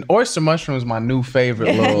 Yeah. The oyster mushroom is my new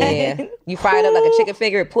favorite little. Yeah. You fry it up like a chicken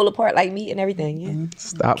finger, it pull apart like meat and everything. Yeah.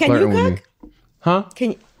 Stop Can you flirting with me. cook? Huh?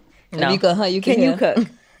 Can you, No. You could, huh? You can you cook?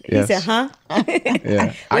 Yes. He said, huh?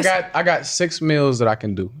 Yeah. I got 6 meals that I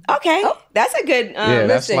can do. Okay. That's a good, Yeah,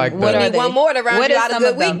 that's Listen, like we the- need one more to round What you are out a some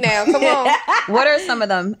good of week them? now. Come on. What are some of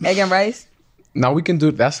them? Egg and rice? Now we can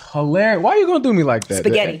do. That's hilarious. Why are you gonna do me like that?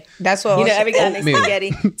 spaghetti. That's what Every guy makes Oatmeal.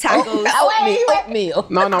 spaghetti. Tacos. Oatmeal.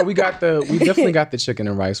 No. We definitely got the chicken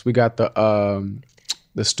and rice. We got the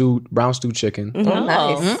brown stewed chicken. Oh,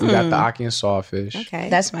 nice. We got the ackee and sawfish. Okay.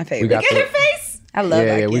 That's my We favorite. got Look at the her face. I love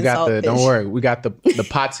yeah. We ackee got and the. Don't saltfish. worry. We got the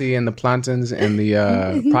pati and the plantains and the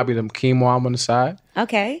probably the quinoa on the side.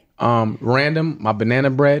 Okay. Random my banana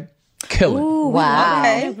bread. Killing. Wow.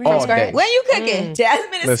 Okay. All day. When you cooking?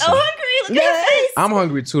 Jasmine is Listen. so hungry. Look at her face. I'm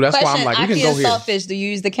hungry too. That's why I'm like, we can ackee go and here. saltfish, do you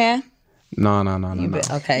use the can? No.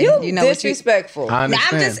 Okay. You know what you... disrespectful. I Nah,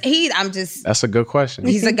 understand. I'm just That's a good question.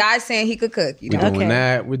 he's a guy saying he could cook. You We're know? doing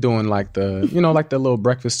that. We're doing like the little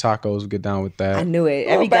breakfast tacos. We get down with that. I knew it.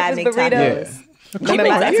 Every guy breakfast make burrito. tacos. Yeah. Remember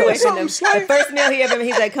I told him something the slight. first meal he ever made,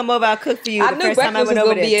 he's like, come over, I'll cook for you. I The knew first time I breakfast went was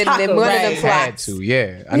over gonna be there, in one of them tacos. slots. Had to,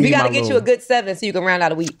 yeah. I We need got to my get you little- a good 7 so you can round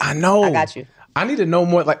out a week. I know. I got you. I need to know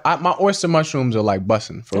more. Like my oyster mushrooms are like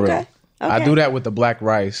busting for real. I Okay. do that with the black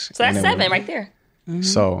rice. So that's and then 7 right there.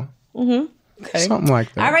 So something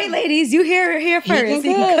like that. All right, ladies, you hear first. He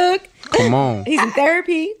can cook. Come on. He's in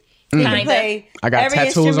therapy. He can Kinda. play I got every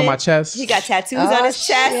tattoos on instrument. my chest. He got tattoos on his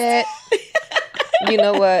chest. You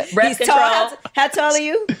know what? Breath He's control. tall. How tall are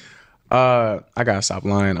you? I gotta stop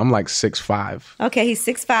lying. I'm like 6'5". Okay, he's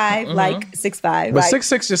 6'5", like 6'5". But like,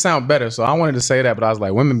 6'6" just sound better. So I wanted to say that, but I was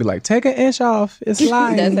like, women be like, take an inch off. It's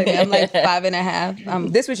lying. That's okay. I'm like 5.5.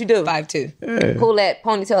 I'm This what you do. 5'2". Pull that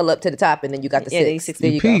ponytail up to the top and then you got the Yeah, 6. he's 6'6".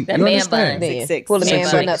 There you go. Pete, That you man understand? bun. Then 6'6". pull the man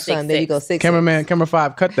 6'6". bun up, son. There you go. 6. Cameraman, camera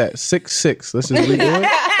 5, cut that. 6'6". Let's just redo it.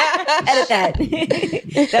 edit that.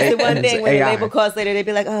 That's the one thing when the AI. label calls later, they'd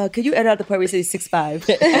be like, "Oh, could you edit out the part where it says 6'5"?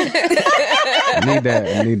 I need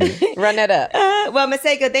that. Run that up. Well,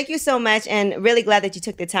 Masego, thank you so much, and really glad that you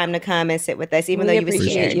took the time to come and sit with us, even We though you were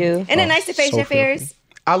appreciate scared. you. Isn't it nice to face so your fears?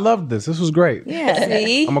 I loved this. This was great. Yeah.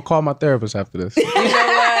 See? I'm gonna call my therapist after this. You know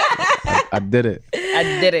what? I did it. I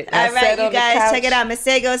did it. All sat right, on you the guys, couch. check it out.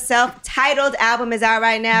 Masego's self-titled album is out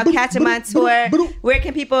right now. Catch him on tour. Where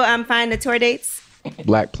can people find the tour dates?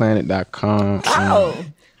 Blackplanet.com. Oh.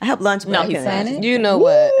 I helped launch. No, he said it. You know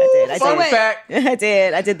what? I did. Fun fact. I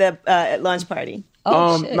did. I did the launch party.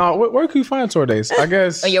 Shit. No, where can you find tour dates? I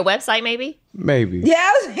guess On your website, maybe? maybe.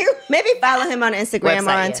 Yeah, maybe follow him on Instagram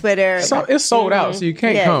or on Twitter. So it's sold out, so you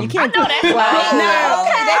can't come. You can't. I know that's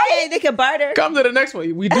why. No, they can barter. Come to the next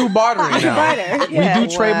one. We do bartering now. Barter. Yeah. We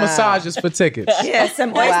do trade massages for tickets. Yeah,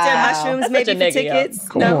 some oyster mushrooms maybe for tickets.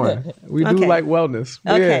 Come on. We do like wellness.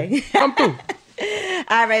 Okay. Yeah. Come through.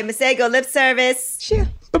 All right, Masego, lip service. Sure.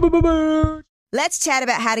 Let's chat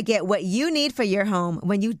about how to get what you need for your home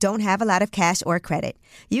when you don't have a lot of cash or credit.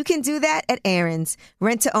 You can do that at Aaron's.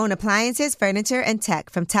 Rent to own appliances, furniture, and tech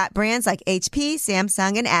from top brands like HP,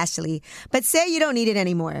 Samsung, and Ashley. But say you don't need it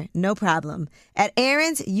anymore. No problem. At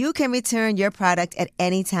Aaron's, you can return your product at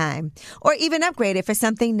any time or even upgrade it for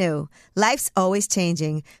something new. Life's always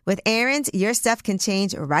changing. With Aaron's, your stuff can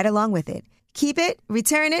change right along with it. Keep it,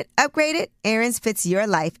 return it, upgrade it. Aaron's fits your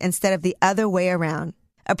life instead of the other way around.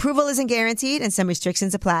 Approval isn't guaranteed and some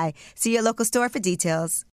restrictions apply. See your local store for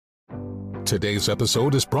details. Today's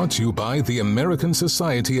episode is brought to you by the American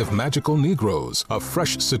Society of Magical Negroes, a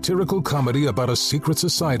fresh satirical comedy about a secret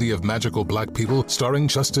society of magical black people starring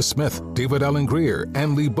Justice Smith, David Allen Greer,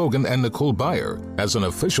 Ann Lee Bogan, and Nicole Byer. As an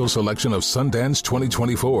official selection of Sundance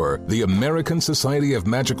 2024, the American Society of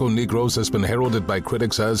Magical Negroes has been heralded by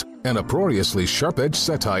critics as an uproariously sharp-edged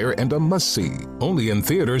satire and a must-see. Only in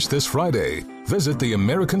theaters this Friday. Visit the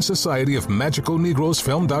American Society of Magical Negroes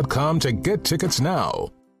Film.com to get tickets now.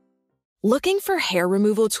 Looking for hair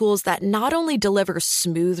removal tools that not only deliver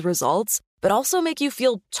smooth results, but also make you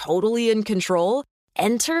feel totally in control?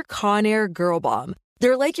 Enter Conair Girl Bomb.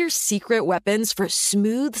 They're like your secret weapons for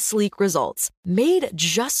smooth, sleek results, made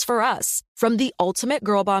just for us. From the ultimate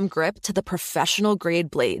Girl Bomb grip to the professional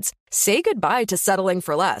grade blades, say goodbye to settling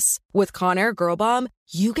for less. With Conair Girl Bomb,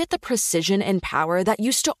 you get the precision and power that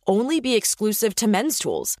used to only be exclusive to men's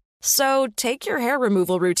tools. So take your hair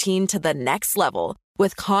removal routine to the next level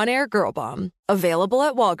with Conair Girl Bomb. Available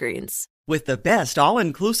at Walgreens. With the best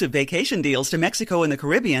all-inclusive vacation deals to Mexico and the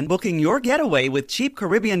Caribbean, booking your getaway with Cheap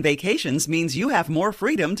Caribbean Vacations means you have more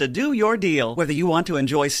freedom to do your deal. Whether you want to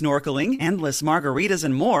enjoy snorkeling, endless margaritas,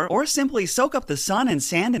 and more, or simply soak up the sun and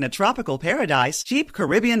sand in a tropical paradise, Cheap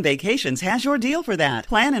Caribbean Vacations has your deal for that.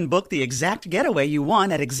 Plan and book the exact getaway you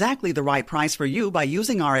want at exactly the right price for you by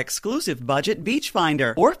using our exclusive budget beach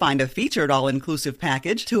finder. Or find a featured all-inclusive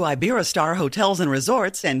package to Iberostar Hotels and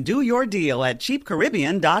Resorts and do your deal at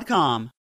cheapcaribbean.com.